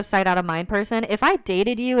an out of sight, out of mind person. If I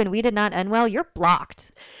dated you and we did not end well, you're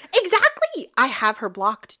blocked. Exactly. I have her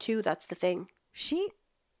blocked too. That's the thing.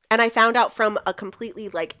 And I found out from a completely,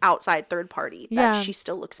 like, outside third party that she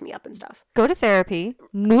still looks me up and stuff. Go to therapy.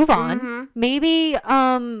 Move on. Maybe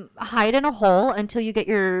hide in a hole until you get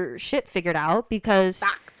your shit figured out because...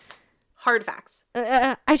 Facts. Hard facts.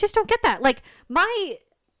 I just don't get that. Like,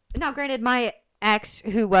 now, granted, my ex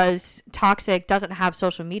who was toxic doesn't have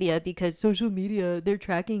social media because social media, they're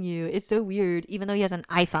tracking you. It's so weird. Even though he has an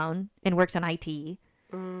iPhone and works in IT.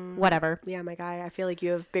 Whatever. Yeah, my guy. I feel like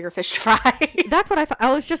you have bigger fish to fry. That's what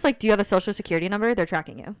I was just like, do you have a social security number? They're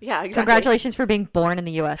tracking you. Yeah, exactly. Congratulations for being born in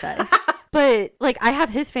the USA. But like, I have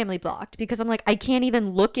his family blocked because I'm like, I can't even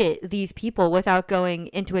look at these people without going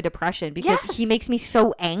into a depression because he makes me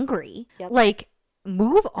so angry. Yep. Like,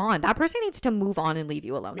 move on. That person needs to move on and leave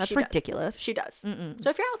you alone. That's ridiculous. She does. So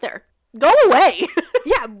if you're out there, go away.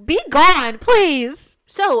 Yeah, be gone, please.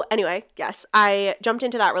 So anyway, yes, I jumped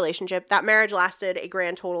into that relationship. That marriage lasted a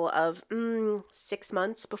grand total of 6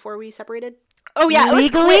 months before we separated. Oh yeah,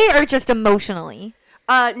 legally or just emotionally?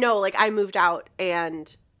 No, like I moved out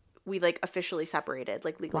and we like officially separated,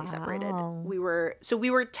 like legally separated. We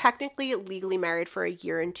were technically legally married for a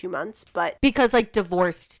year and 2 months, but because like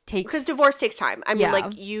divorce takes time. I mean,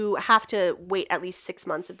 like you have to wait at least 6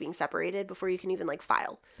 months of being separated before you can even like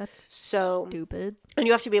file. That's so stupid. And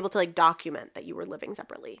you have to be able to like document that you were living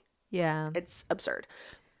separately. Yeah. It's absurd.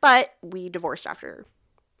 But we divorced after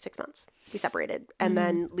 6 months. We separated and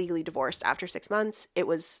then legally divorced after 6 months. It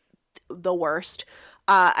was the worst.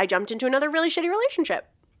 I jumped into another really shitty relationship.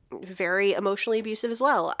 Very emotionally abusive as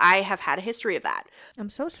well. I have had a history of that. I'm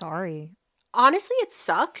so sorry. Honestly, it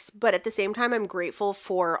sucks, but at the same time, I'm grateful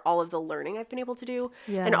for all of the learning I've been able to do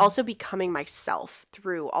and also becoming myself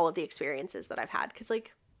through all of the experiences that I've had. Because,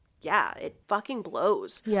 like, yeah, it fucking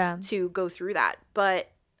blows to go through that.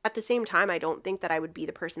 But at the same time, I don't think that I would be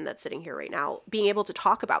the person that's sitting here right now being able to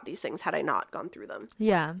talk about these things had I not gone through them.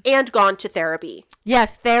 Yeah. And gone to therapy.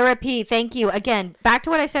 Yes, therapy. Thank you. Again, back to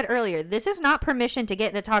what I said earlier. This is not permission to get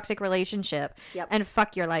in a toxic relationship and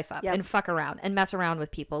fuck your life up and fuck around and mess around with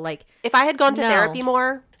people. Like, if I had gone to therapy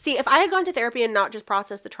more, if I had gone to therapy and not just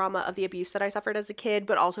processed the trauma of the abuse that I suffered as a kid,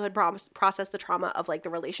 but also had processed the trauma of like the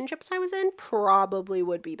relationships I was in, probably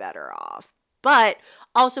would be better off. But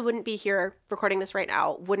also wouldn't be here recording this right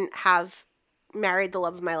now, wouldn't have married the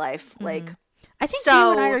love of my life. Like, I think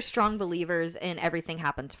you and I are strong believers in everything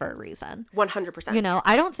happens for a reason. 100%. You know,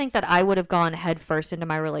 I don't think that I would have gone head first into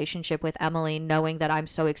my relationship with Emily knowing that I'm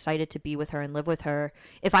so excited to be with her and live with her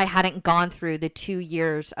if I hadn't gone through the 2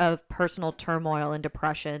 years of personal turmoil and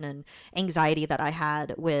depression and anxiety that I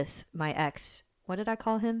had with my ex. What did I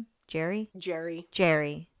call him? Jerry.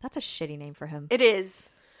 That's a shitty name for him. It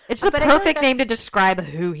is. It's the perfect name to describe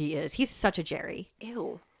who he is. He's such a Jerry.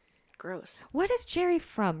 Ew. Gross. What is Jerry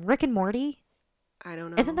from? Rick and Morty? I don't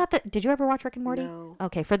know. Isn't that did you ever watch Rick and Morty? No.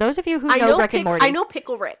 Okay, for those of you who know Rick and Morty. I know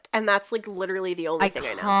Pickle Rick, and that's like literally the only thing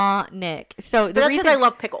I know. Iconic. So that's because I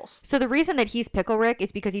love pickles. So the reason that he's Pickle Rick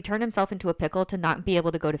is because he turned himself into a pickle to not be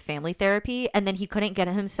able to go to family therapy, and then he couldn't get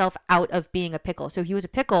himself out of being a pickle. So he was a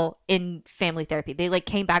pickle in family therapy. They like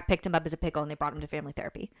came back, picked him up as a pickle, and they brought him to family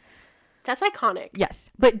therapy. That's iconic.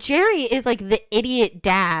 Yes. But Jerry is like the idiot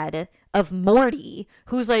dad of Morty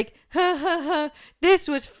who's like, ha ha ha, this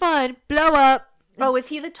was fun, blow up. Oh, is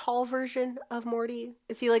he the tall version of Morty?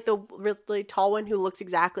 Is he like the really tall one who looks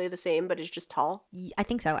exactly the same but is just tall? I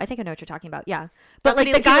think so. I think I know what you're talking about. Yeah. But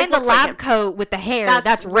like the guy in the lab coat with the hair,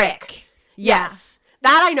 that's Rick. Yes.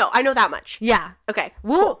 That I know. I know that much. Yeah. Okay.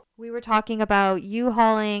 Cool. We were talking about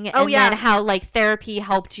U-hauling and then how like therapy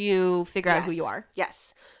helped you figure out who you are.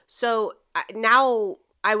 Yes. So now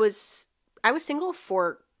I was single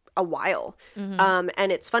for a while.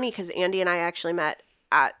 And it's funny because Andy and I actually met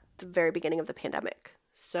at the very beginning of the pandemic.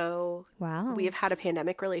 So we have had a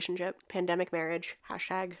pandemic relationship, pandemic marriage, #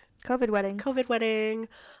 COVID wedding.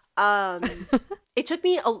 It took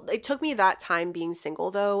me that time being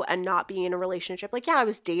single though, and not being in a relationship. Like, yeah, I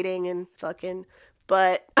was dating and fucking,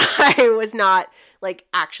 but I was not like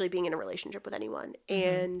actually being in a relationship with anyone.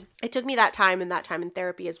 And it took me that time, and that time in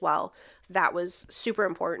therapy as well. That was super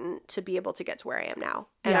important to be able to get to where I am now.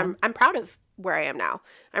 And I'm proud of where I am now.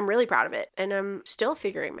 I'm really proud of it. And I'm still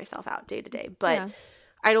figuring myself out day to day. But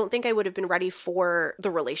I don't think I would have been ready for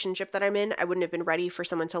the relationship that I'm in. I wouldn't have been ready for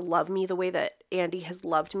someone to love me the way that Andy has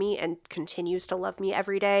loved me and continues to love me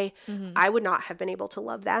every day. I would not have been able to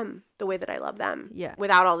love them the way that I love them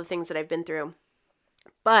without all the things that I've been through.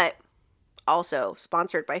 But also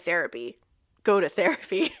sponsored by therapy. Go to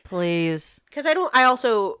therapy. Please. Because I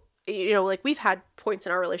also, you know, like we've had points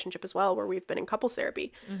in our relationship as well where we've been in couples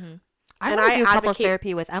therapy. I want to do couples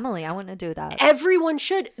therapy with Emily. I want to do that. Everyone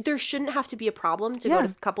should. There shouldn't have to be a problem to go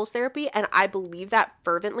to couples therapy. And I believe that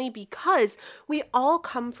fervently because we all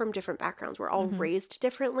come from different backgrounds. We're all raised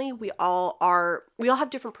differently. We all have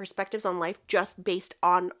different perspectives on life just based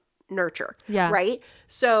on nurture. Yeah. Right?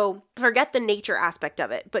 So forget the nature aspect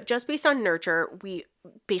of it. But just based on nurture,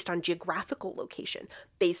 based on geographical location,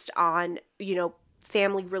 based on, you know,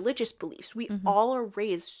 family religious beliefs. We all are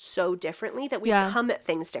raised so differently that we come at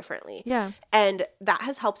things differently. Yeah. And that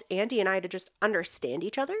has helped Andy and I to just understand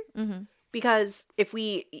each other. Because if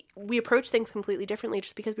we approach things completely differently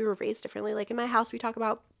just because we were raised differently. Like in my house, we talk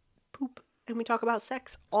about poop and we talk about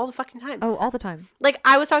sex all the fucking time. Oh, all the time. Like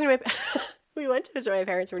I was talking to we went to visit my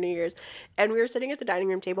parents for New Year's and we were sitting at the dining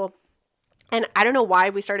room table. And I don't know why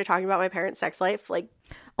we started talking about my parents' sex life. Like,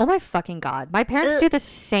 oh my fucking God. My parents do the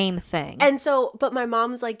same thing. And so, but my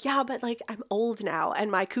mom's like, yeah, but like I'm old now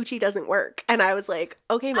and my coochie doesn't work. And I was like,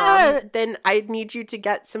 okay, Mom, then I need you to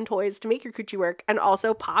get some toys to make your coochie work. And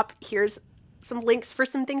also, Pop, here's some links for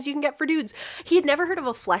some things you can get for dudes. He had never heard of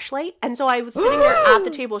a fleshlight. And so I was sitting there at the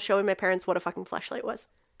table showing my parents what a fucking fleshlight was.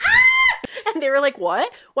 And they were like,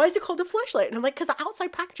 what? Why is it called a flashlight? And I'm like, because the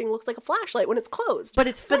outside packaging looks like a flashlight when it's closed. But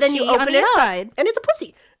then you open it up and it's a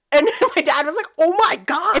pussy. And my dad was like, oh my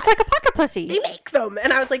God. It's like a pocket pussy. They make them.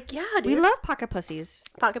 And I was like, yeah, dude. We love pocket pussies.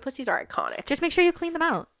 Pocket pussies are iconic. Just make sure you clean them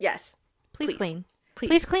out. Yes. Please clean.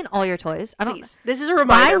 Please clean all your toys. Please. This is a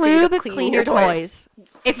reminder for you to clean your toys.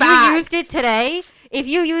 If you used it today, if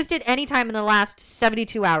you used it anytime in the last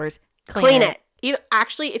 72 hours, clean it.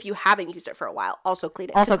 If you haven't used it for a while, also clean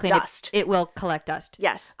it. Also clean dust. It will collect dust.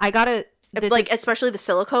 Yes. Especially the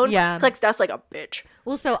silicone. Yeah. Collects dust like a bitch.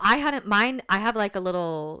 Well, so I have like a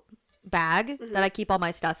little bag that I keep all my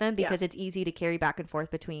stuff in because it's easy to carry back and forth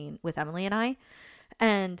with Emily and I.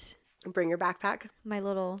 And bring your backpack. My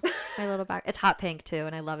little bag. It's hot pink too,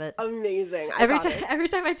 and I love it. Amazing. Every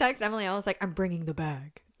time I text Emily, I was like, I'm bringing the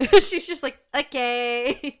bag. She's just like,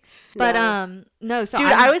 okay. But no. So dude,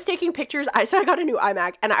 I was taking pictures. So I got a new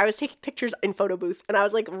iMac, and I was taking pictures in photo booth, and I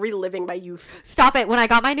was like reliving my youth. Stop it! When I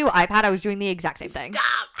got my new iPad, I was doing the exact same thing.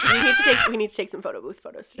 Stop. We need to take some photo booth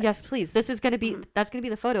photos today. Yes, please. This is gonna be that's gonna be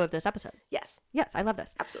the photo of this episode. Yes. Yes, I love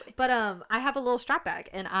this. Absolutely. But I have a little strap bag,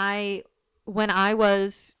 and I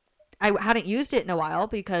hadn't used it in a while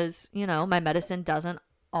because, you know, my medicine doesn't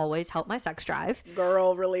always help my sex drive.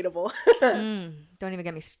 Girl, relatable. Don't even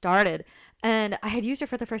get me started. And I had used it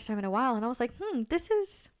for the first time in a while, and I was like, this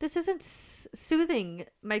isn't soothing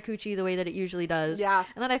my coochie the way that it usually does. Yeah.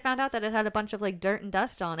 And then I found out that it had a bunch of like dirt and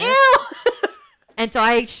dust on it. Ew! And so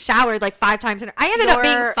I showered like 5 times, and I ended up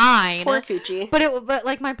being fine. Poor coochie. But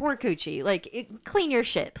like my poor coochie. Like, clean your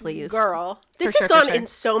shit, please. Girl. This has gone in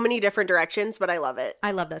so many different directions, but I love it.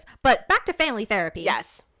 I love this. But back to family therapy.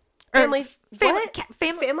 Yes. Family?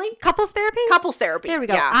 Couples therapy? Couples therapy. There we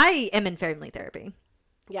go. Yeah. I am in family therapy.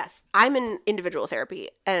 Yes. I'm in individual therapy,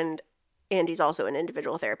 and Andy's also in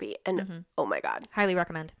individual therapy, and oh my God. Highly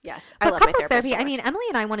recommend. Yes. But I love couples therapy, so I mean, Emily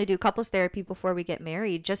and I want to do couples therapy before we get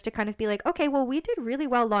married, just to kind of be like, okay, well, we did really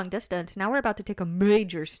well long distance. Now we're about to take a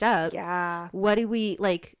major step. Yeah. What do we,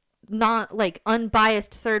 like, not, like,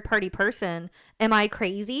 unbiased third-party person? Am I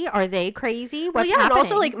crazy? Are they crazy? What's happening? And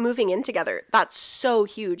also, like, moving in together. That's so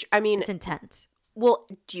huge. I mean. It's intense. Well,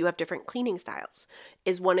 do you have different cleaning styles?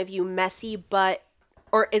 Is one of you messy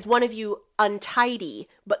or is one of you untidy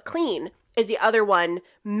but clean? Is the other one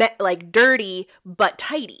like dirty but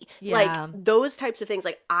tidy? Yeah. Like those types of things.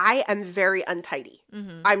 Like I am very untidy.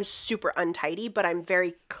 I'm super untidy, but I'm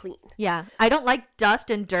very clean. Yeah. I don't like dust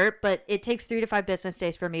and dirt, but it takes 3 to 5 business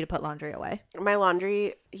days for me to put laundry away. My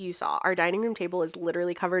laundry, you saw, our dining room table is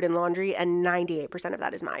literally covered in laundry, and 98% of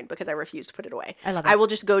that is mine because I refuse to put it away. I love it. I will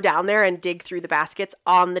just go down there and dig through the baskets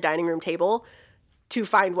on the dining room table to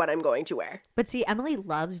find what I'm going to wear. But see, Emily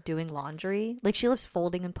loves doing laundry. Like, she loves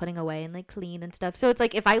folding and putting away and like clean and stuff. So it's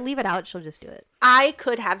like, if I leave it out, she'll just do it. I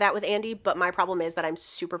could have that with Andy, but my problem is that I'm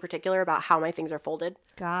super particular about how my things are folded.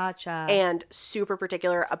 Gotcha. And super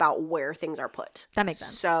particular about where things are put. That makes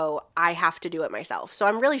sense. So I have to do it myself. So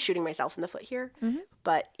I'm really shooting myself in the foot here,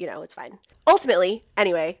 but you know, it's fine. Ultimately,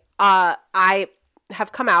 anyway, I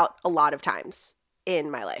have come out a lot of times in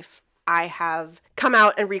my life. I have come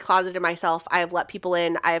out and recloseted myself. I have let people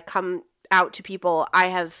in. I have come out to people. I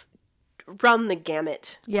have run the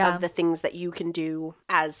gamut of the things that you can do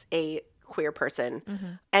as a queer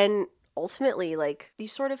person. And ultimately, like, you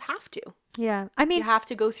sort of have to. Yeah. I mean, you have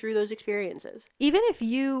to go through those experiences. Even if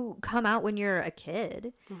you come out when you're a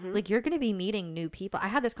kid, like, you're going to be meeting new people. I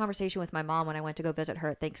had this conversation with my mom when I went to go visit her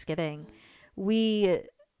at Thanksgiving. We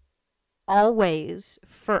always,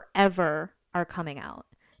 forever are coming out.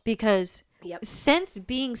 Because since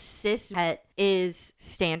being cis is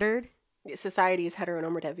standard. Society is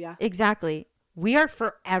heteronormative, yeah. Exactly. We are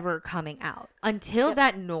forever coming out. Until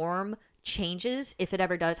that norm changes, if it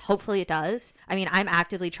ever does. Hopefully it does. I mean, I'm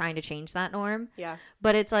actively trying to change that norm. Yeah.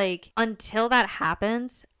 But it's like, until that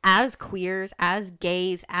happens, as queers, as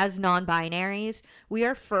gays, as non-binaries, we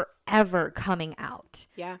are forever coming out.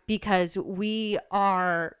 Yeah. Because we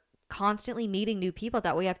are constantly meeting new people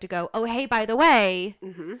that we have to go, oh, hey, by the way,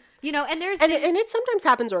 you know, and there's and it sometimes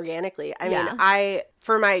happens organically. I mean,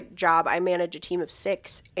 for my job, I manage a team of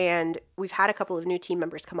 6, and we've had a couple of new team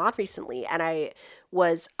members come on recently, and I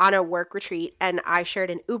was on a work retreat, and I shared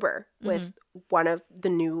an Uber with one of the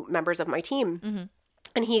new members of my team,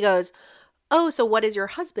 and he goes, oh, so what is your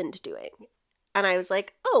husband doing? And I was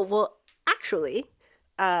like, oh, well, actually,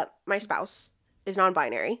 my spouse is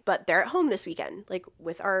non-binary, but they're at home this weekend, like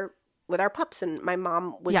with our pups, and my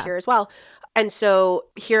mom was here as well. And so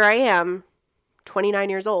here I am, 29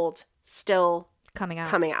 years old, still coming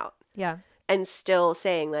out. Yeah. And still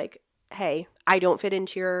saying, like, hey, I don't fit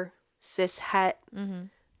into your cis het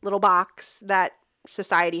little box that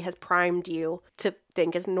society has primed you to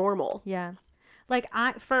think is normal. Yeah. Like,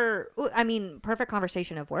 perfect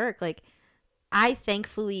conversation of work. Like, I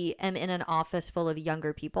thankfully am in an office full of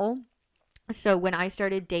younger people. So when I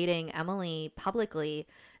started dating Emily publicly,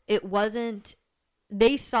 it wasn't,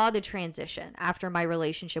 they saw the transition after my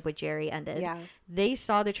relationship with Jerry ended. Yeah. They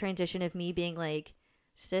saw the transition of me being like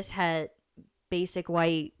cishet, basic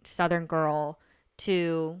white Southern girl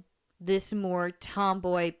to this more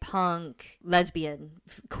tomboy punk lesbian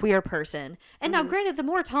queer person. And now granted, the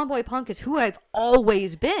more tomboy punk is who I've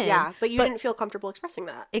always been. Yeah, but you didn't feel comfortable expressing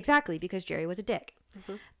that. Exactly, because Jerry was a dick.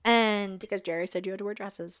 And because Jerry said you had to wear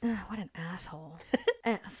dresses. What an asshole.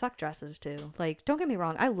 Fuck dresses too. Like, don't get me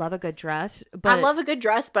wrong, I love a good dress, but I love a good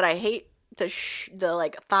dress, but I hate the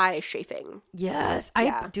like thigh chafing. Yes. I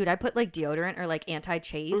put like deodorant or like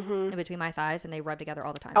anti-chafe in between my thighs, and they rub together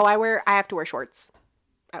all the time. Oh, I have to wear shorts.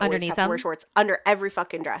 I underneath have them? to wear shorts under every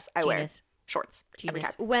fucking dress I wear. Shorts every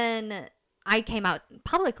time. When I came out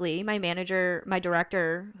publicly, my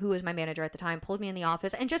director, who was my manager at the time, pulled me in the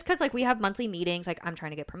office. And just because, like, we have monthly meetings, like, I'm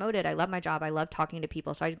trying to get promoted. I love my job. I love talking to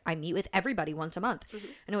people. So I meet with everybody once a month.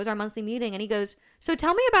 And it was our monthly meeting. And he goes, so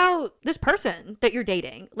tell me about this person that you're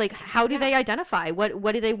dating. Like, how do they identify?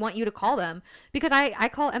 What do they want you to call them? Because I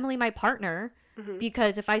call Emily my partner.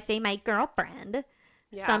 Because if I say my girlfriend...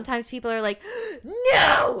 Yeah. Sometimes people are like,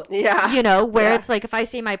 no! Yeah. You know, where it's like, if I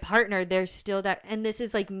say my partner, there's still that, and this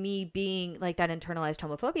is like me being like that internalized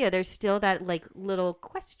homophobia, there's still that like little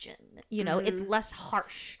question, you know, it's less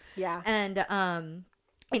harsh. Yeah. And,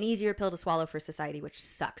 an easier pill to swallow for society, which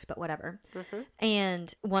sucks, but whatever.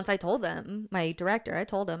 And once I told them, my director, I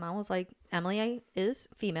told him, I was like, Emily is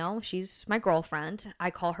female. She's my girlfriend. I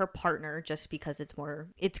call her partner just because it's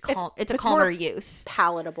a calmer use.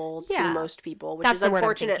 Palatable to most people, which is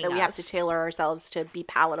unfortunate that we have to tailor ourselves to be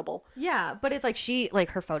palatable. Yeah, but it's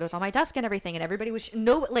like her photos on my desk and everything, and everybody was I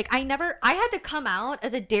had to come out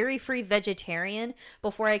as a dairy-free vegetarian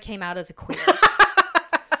before I came out as a queer.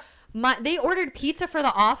 They ordered pizza for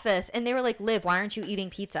the office, and they were like, Liv, why aren't you eating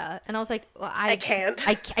pizza? And I was like, well, I can't.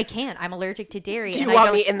 I can't. I'm allergic to dairy. Do you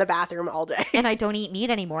want me in the bathroom all day? And I don't eat meat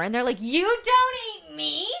anymore. And they're like, you don't eat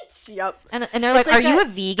meat? Yep. And they're like, are you a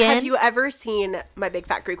vegan? Have you ever seen My Big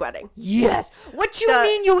Fat Greek Wedding? Yes. What you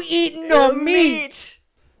mean you eat no meat?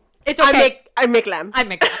 It's okay. I make lamb.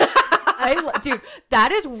 Dude,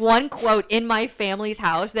 that is one quote in my family's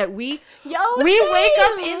house that we wake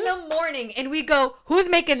up in the morning and we go, who's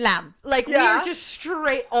making lamb? Like, we are just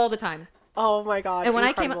straight all the time. Oh my God. And when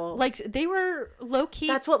I came out, like, they were low key.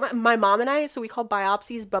 That's what my mom and I, so we call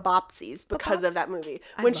biopsies babopsies because of that movie.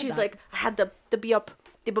 When she's like, I had the biopsy.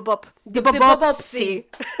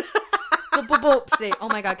 Say, oh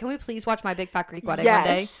my God, can we please watch My Big Fat Greek Wedding one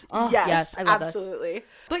day? Oh, yes, I love absolutely. This.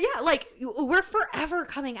 But yeah, like we're forever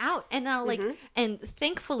coming out, and now like, and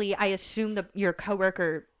thankfully, I assume that your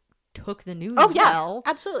coworker took the news. Oh yeah, well.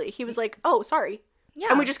 absolutely. He was like, "Oh, sorry." Yeah.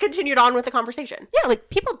 And we just continued on with the conversation. Yeah, like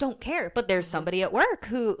people don't care, but there's somebody at work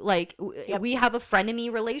who like we have a frenemy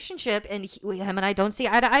relationship, and him and I don't see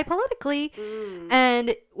eye to eye politically.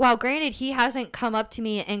 And while granted, he hasn't come up to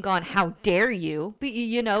me and gone, "How dare you?" But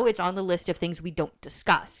you know, it's on the list of things we don't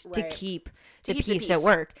discuss to keep the peace at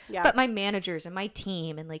work. Yeah. But my managers and my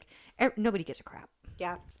team and like nobody gives a crap.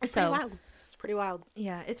 Yeah, it's pretty wild. Pretty wild.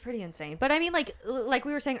 Yeah, it's pretty insane. But I mean, like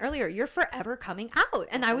we were saying earlier, you're forever coming out.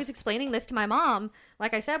 And I was explaining this to my mom,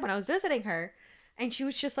 like I said, when I was visiting her, and she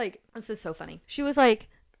was just like, this is so funny. She was like,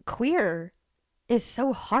 queer is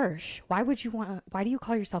so harsh. Why do you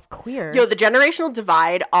call yourself queer? Yo, the generational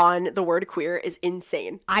divide on the word queer is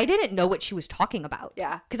insane. I didn't know what she was talking about.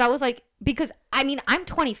 Yeah. Because I was like, I mean, I'm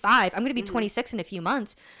 25. I'm going to be 26 in a few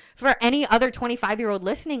months. For any other 25-year-old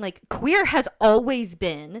listening, like queer has always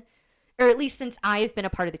been, or at least since I've been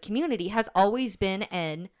a part of the community, has always been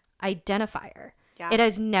an identifier. Yeah. It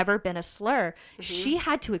has never been a slur. She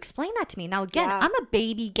had to explain that to me. Now, again, I'm a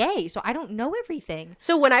baby gay, so I don't know everything.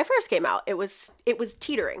 So when I first came out, it was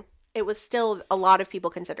teetering. It was still, a lot of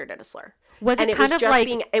people considered it a slur.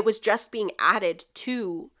 It was just being added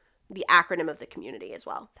to the acronym of the community as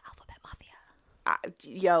well. The Alphabet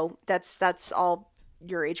Mafia. That's all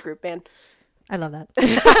your age group, man. I love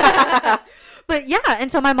that. But yeah,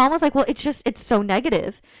 and so my mom was like, well, it's so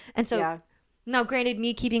negative. And so now granted,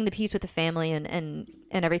 me keeping the peace with the family and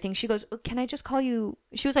everything, she goes, can I just call you,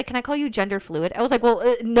 she was like, can I call you gender fluid? I was like,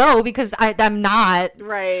 well, no, because I'm not.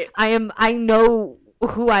 Right. I know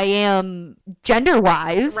who I am gender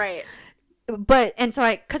wise. Right. But, and so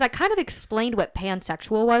because I kind of explained what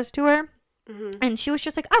pansexual was to her. And she was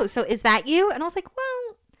just like, oh, so is that you? And I was like,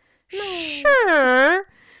 well, sure.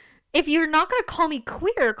 If you're not going to call me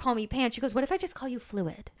queer, call me pan. She goes, what if I just call you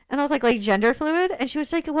fluid? And I was like gender fluid? And she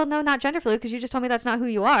was like, well, no, not gender fluid, because you just told me that's not who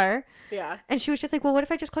you are. Yeah. And she was just like, well, what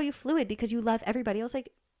if I just call you fluid because you love everybody? I was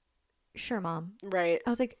like, sure, Mom. Right. I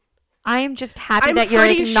was like, I am just happy that you're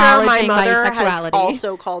acknowledging my sexuality. Has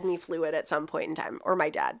also called me fluid at some point in time. Or my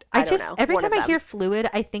dad. I don't know. Every time I hear fluid,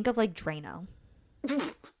 I think of like Drano.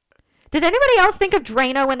 Does anybody else think of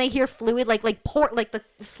Drano when they hear fluid, like port, like the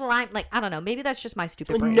slime, like I don't know, maybe that's just my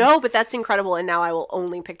stupid brain. No, but that's incredible, and now I will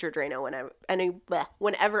only picture Drano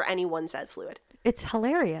whenever anyone says fluid. It's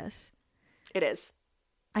hilarious. It is.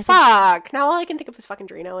 Fuck! Now all I can think of is fucking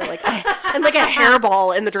Drano and like a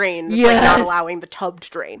hairball in the drain that's like not allowing the tub to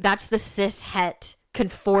drain. That's the cis het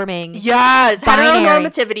conforming. Yes,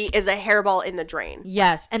 heteronormativity is a hairball in the drain.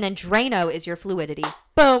 Yes, and then Drano is your fluidity.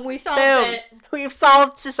 Boom, we solved it. We've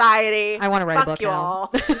solved society. I want to write a book you now.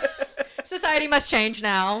 All. Society must change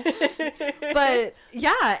now. But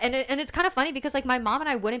yeah, and it's kind of funny because like my mom and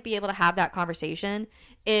I wouldn't be able to have that conversation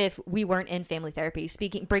if we weren't in family therapy,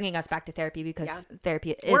 bringing us back to therapy because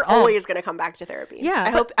therapy is we're always going to come back to therapy.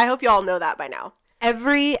 Yeah, I hope you all know that by now.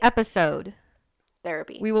 Every episode.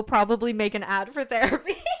 Therapy. We will probably make an ad for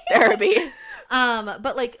therapy. Therapy.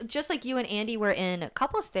 But like just like you and Andy were in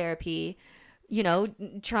couples therapy, you know,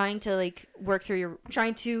 trying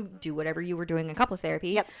to do whatever you were doing in couples therapy.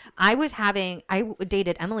 Yep. I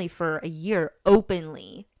dated Emily for a year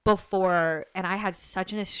openly before, and I had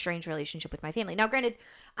such an estranged relationship with my family. Now, granted,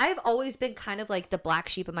 I've always been kind of like the black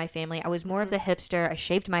sheep of my family. I was more of the hipster. I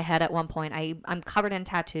shaved my head at one point. I'm covered in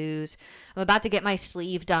tattoos. I'm about to get my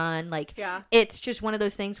sleeve done. Like, it's just one of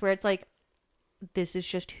those things where it's like, this is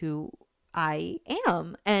just who I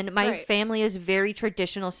am. And my family is very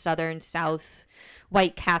traditional Southern South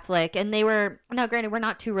white Catholic. And they were, now granted, we're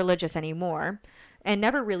not too religious anymore and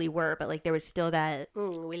never really were, but like there was still that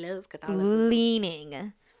we love Catholicism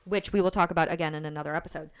leaning, which we will talk about again in another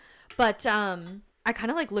episode. But I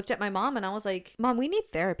kind of like looked at my mom and I was like, Mom, we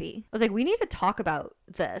need therapy. I was like, we need to talk about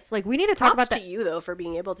this. Like, we need to talk about that. Props to you though for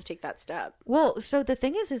being able to take that step. Well, so the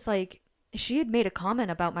thing is like she had made a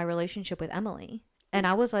comment about my relationship with Emily. And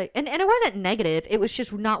I was like, and it wasn't negative. It was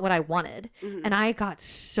just not what I wanted. And I got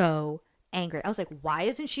so angry. I was like, why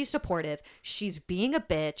isn't she supportive? She's being a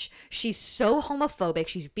bitch. She's so homophobic.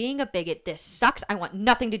 She's being a bigot. This sucks. I want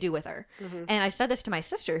nothing to do with her. And I said this to my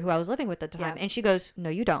sister who I was living with at the time. And she goes, no,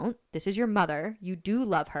 you don't. This is your mother. You do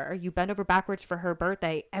love her. You bend over backwards for her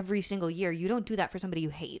birthday every single year. You don't do that for somebody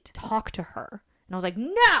you hate. Talk to her. And I was like,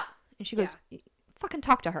 no. And she goes, fucking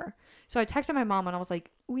talk to her. So I texted my mom and I was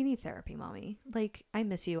like, we need therapy, Mommy. Like, I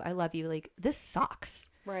miss you. I love you. Like, this sucks.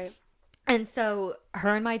 Right. And so her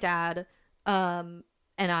and my dad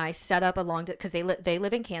and I set up a because they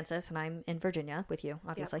live in Kansas and I'm in Virginia with you,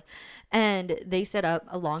 obviously. And they set up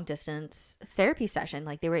a long distance therapy session.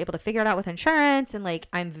 Like, they were able to figure it out with insurance, and like,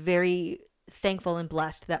 I'm very thankful and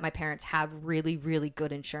blessed that my parents have really, really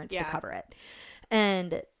good insurance to cover it.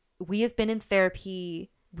 And we have been in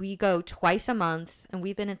therapy. We go twice a month, and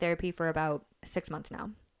we've been in therapy for about 6 months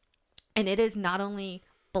now. And it has not only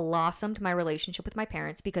blossomed my relationship with my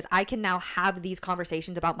parents, because I can now have these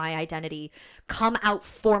conversations about my identity, come out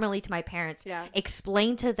formally to my parents,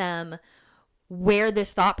 explain to them where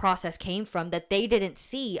this thought process came from that they didn't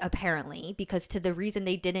see, apparently, because to the reason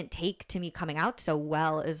they didn't take to me coming out so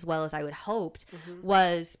well as I would hoped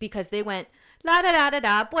was because they went la da da da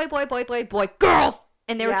da, boy boy boy boy boy, girls,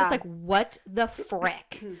 and they were just like, what the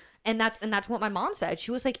frick? And that's what my mom said.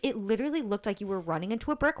 She was like, it literally looked like you were running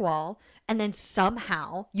into a brick wall, and then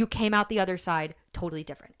somehow you came out the other side totally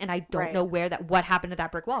different. And I don't know what happened to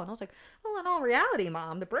that brick wall. And I was like, well, in all reality,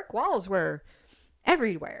 Mom, the brick walls were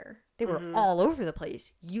everywhere. They were all over the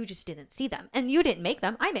place. You just didn't see them. And you didn't make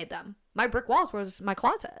them. I made them. My brick walls was my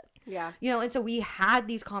closet. Yeah. You know, and so we had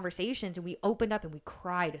these conversations, and we opened up, and we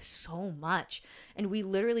cried so much. And we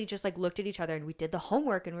literally just like looked at each other, and we did the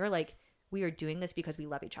homework, and we were like, we are doing this because we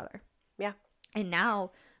love each other. Yeah. And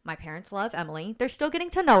now my parents love Emily. They're still getting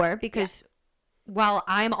to know her, because while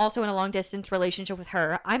I'm also in a long distance relationship with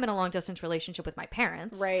her, I'm in a long distance relationship with my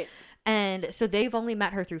parents. Right. And so they've only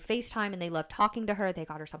met her through FaceTime, and they love talking to her. They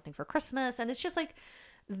got her something for Christmas. And it's just like,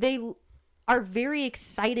 they are very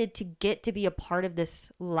excited to get to be a part of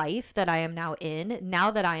this life that I am now in,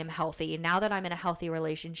 now that I am healthy, now that I'm in a healthy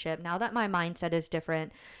relationship, now that my mindset is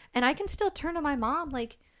different. And I can still turn to my mom,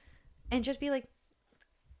 like, and just be like,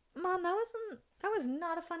 Mom, that was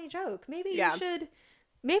not a funny joke. Maybe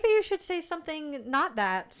you should say something not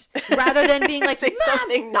that, rather than being like, say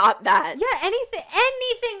something not that. Yeah,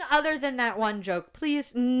 anything other than that one joke.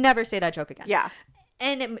 Please never say that joke again. Yeah.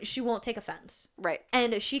 And she won't take offense. Right.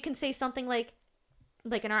 And she can say something like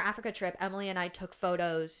in our Africa trip, Emily and I took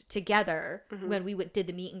photos together when we did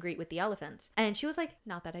the meet and greet with the elephants. And she was like,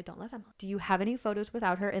 not that I don't love Emily. Do you have any photos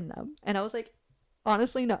without her in them? And I was like,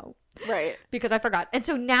 honestly, no. Right. Because I forgot. And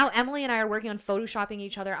so now Emily and I are working on photoshopping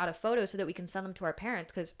each other out of photos so that we can send them to our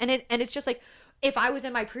parents. And it's just like, if I was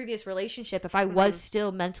in my previous relationship, if I was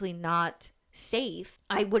still mentally not safe,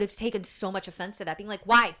 I would have taken so much offense to that, being like,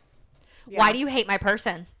 why? Yeah. Why do you hate my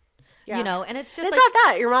person? Yeah. You know, and it's just it's not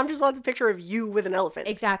that. Your mom just wants a picture of you with an elephant.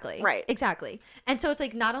 Exactly. Right. Exactly. And so it's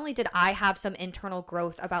like, not only did I have some internal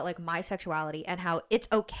growth about like my sexuality and how it's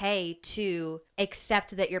okay to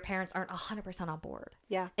accept that your parents aren't 100% on board.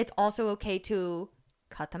 Yeah. It's also okay to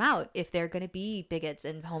cut them out if they're going to be bigots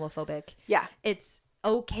and homophobic. Yeah. It's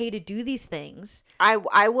okay to do these things. I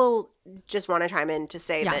will just want to chime in to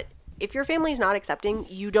say that if your family is not accepting,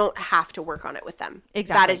 you don't have to work on it with them.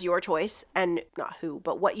 Exactly. That is your choice, and not who,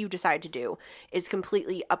 but what you decide to do is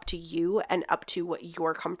completely up to you and up to what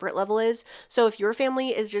your comfort level is. So if your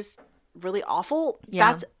family is just really awful,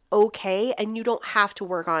 that's okay, and you don't have to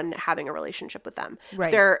work on having a relationship with them.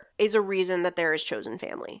 Right. There is a reason that there is chosen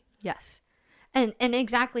family. Yes. And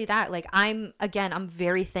exactly that. Like, I'm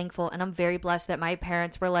very thankful, and I'm very blessed that my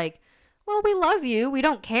parents were like, well, we love you. We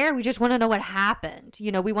don't care. We just want to know what happened.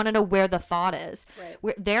 You know, we want to know where the thought is.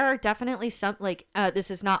 Right. There are definitely some, like,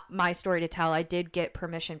 this is not my story to tell. I did get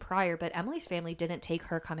permission prior, but Emily's family didn't take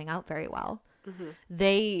her coming out very well.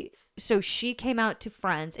 So she came out to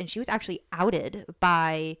friends, and she was actually outed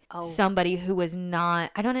by somebody who was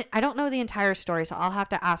not, I don't know the entire story, so I'll have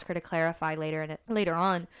to ask her to clarify later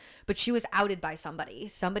on, but she was outed by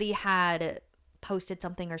somebody had posted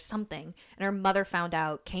something, and her mother found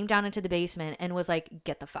out, came down into the basement, and was like,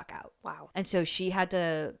 get the fuck out. Wow. And so she had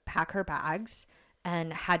to pack her bags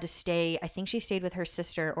and had to stay, I think she stayed with her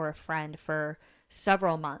sister or a friend for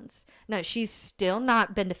several months. Now, she's still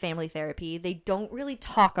not been to family therapy. They don't really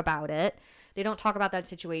talk about it. They don't talk about that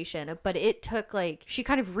situation, but it took she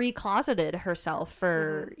kind of recloseted herself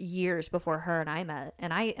for years before her and I met.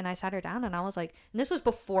 And I sat her down, and I was like, and this was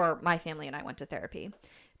before my family and I went to therapy.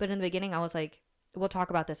 But in the beginning, I was like, we'll talk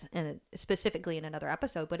about this specifically in another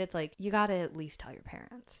episode, but it's like, you got to at least tell your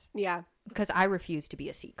parents. Yeah. Because I refuse to be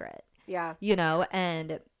a secret. Yeah. You know,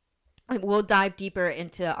 and we'll dive deeper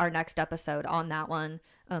into our next episode on that one,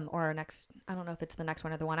 or our next, I don't know if it's the next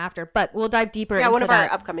one or the one after, but we'll dive deeper into one of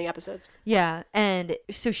our upcoming episodes. Yeah. And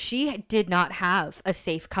so she did not have a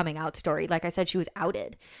safe coming out story. Like I said, she was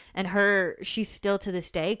outed, and she's still to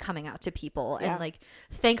this day coming out to people. Yeah. And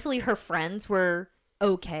thankfully her friends were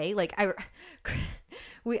okay.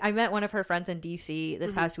 I met one of her friends in DC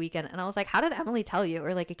this past weekend, and I was like, how did Emily tell you?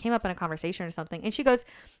 Or like it came up in a conversation or something. And she goes,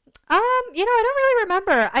 I don't really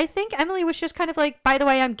remember. I think Emily was just kind of like, by the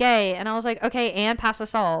way, I'm gay. And I was like, okay, and pass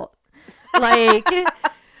assault. Like,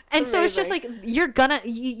 and so it's just like,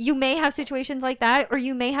 you may have situations like that, or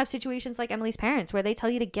you may have situations like Emily's parents where they tell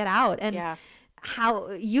you to get out. And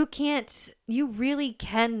how you really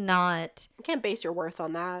cannot. You can't base your worth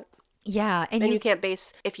on that. Yeah. And you can't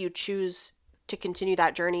base, if you choose to continue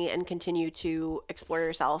that journey and continue to explore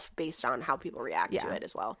yourself based on how people react to it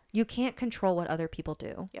as well. You can't control what other people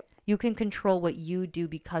do. Yep. You can control what you do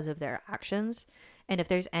because of their actions. And if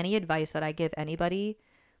there's any advice that I give anybody,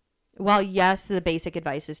 while yes, the basic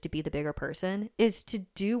advice is to be the bigger person, is to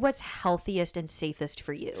do what's healthiest and safest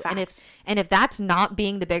for you. Facts. And if that's not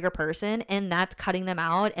being the bigger person, and that's cutting them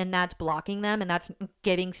out, and that's blocking them, and that's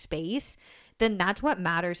giving space, then that's what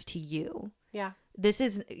matters to you. Yeah. This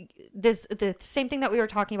is the same thing that we were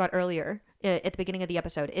talking about earlier at the beginning of the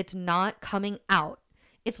episode. It's not coming out.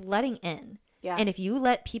 It's letting in. Yeah. And if you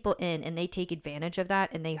let people in and they take advantage of that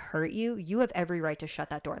and they hurt you, you have every right to shut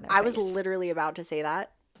that door in their face. I was literally about to say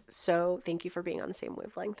that. So thank you for being on the same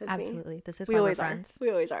wavelength as me. Absolutely. This is why we're friends.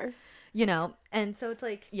 We always are. You know, and so it's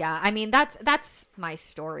like, yeah, I mean, that's my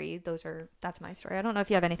story. That's my story. I don't know if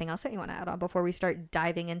you have anything else that you want to add on before we start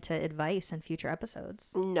diving into advice in future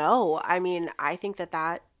episodes. No, I mean, I think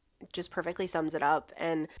that just perfectly sums it up.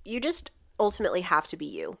 And you just ultimately have to be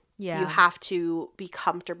you. Yeah. You have to be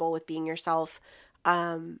comfortable with being yourself.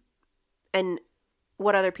 And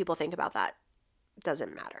what other people think about that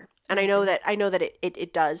doesn't matter. And I know that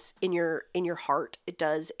it does in your heart. It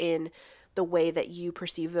does in the way that you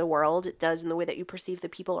perceive the world. It does in the way that you perceive the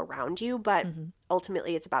people around you. But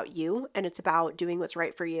ultimately, it's about you, and it's about doing what's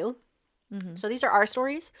right for you. So these are our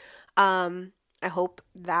stories. I hope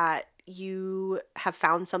that you have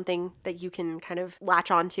found something that you can kind of latch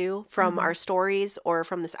onto from our stories or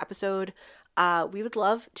from this episode. We would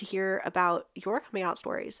love to hear about your coming out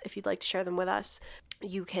stories. If you'd like to share them with us,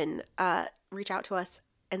 you can reach out to us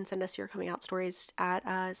and send us your coming out stories at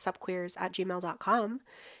supqueers@gmail.com.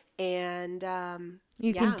 And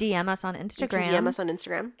you can DM us on Instagram. You can DM us on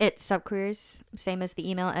Instagram. It's subqueers, same as the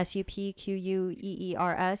email,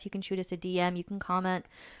 SUPQUEERS. You can shoot us a DM. You can comment,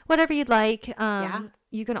 whatever you'd like.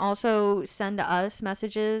 You can also send us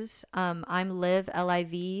messages. I'm Liv,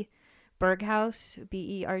 Liv Berghaus,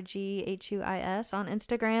 BERGHUIS on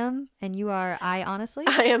Instagram. And you are I Honestly?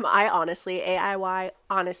 I am I Honestly, AIY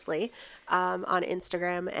Honestly, on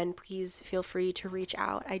Instagram. And please feel free to reach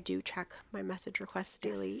out. I do check my message requests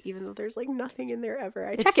daily, even though there's like nothing in there ever.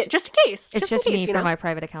 I check it just in case. It's just me for my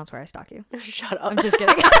private accounts where I stalk you. Shut up. I'm just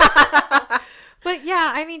kidding. But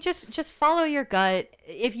yeah, I mean, just follow your gut.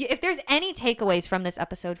 If there's any takeaways from this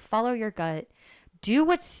episode, follow your gut. Do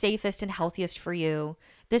what's safest and healthiest for you.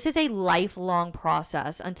 This is a lifelong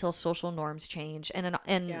process until social norms change. And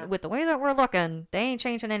with the way that we're looking, they ain't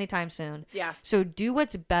changing anytime soon. Yeah. So do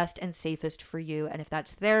what's best and safest for you. And if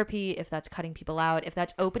that's therapy, if that's cutting people out, if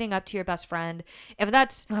that's opening up to your best friend, if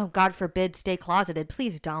that's, oh, God forbid, stay closeted,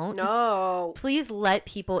 please don't. No. Please let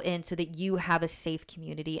people in so that you have a safe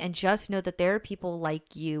community. And just know that there are people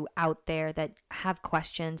like you out there that have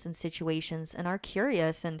questions and situations and are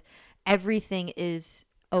curious, and everything is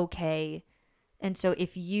okay. And so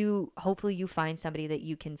hopefully you find somebody that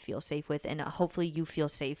you can feel safe with, and hopefully you feel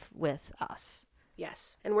safe with us.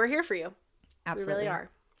 Yes. And we're here for you. Absolutely. We really are.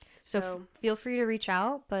 So feel free to reach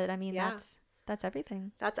out, but I mean, that's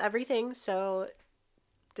everything. That's everything. So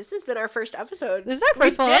this has been our first episode. This is our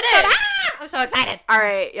first one. We did it! I'm so excited. All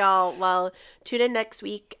right, y'all. Well, tune in next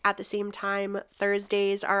week at the same time.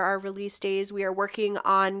 Thursdays are our release days. We are working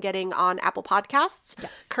on getting on Apple Podcasts.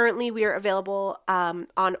 Yes. Currently, we are available on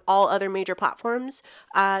all other major platforms.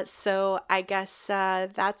 So I guess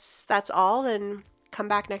that's all. And come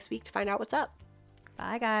back next week to find out what's up.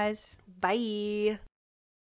 Bye, guys. Bye.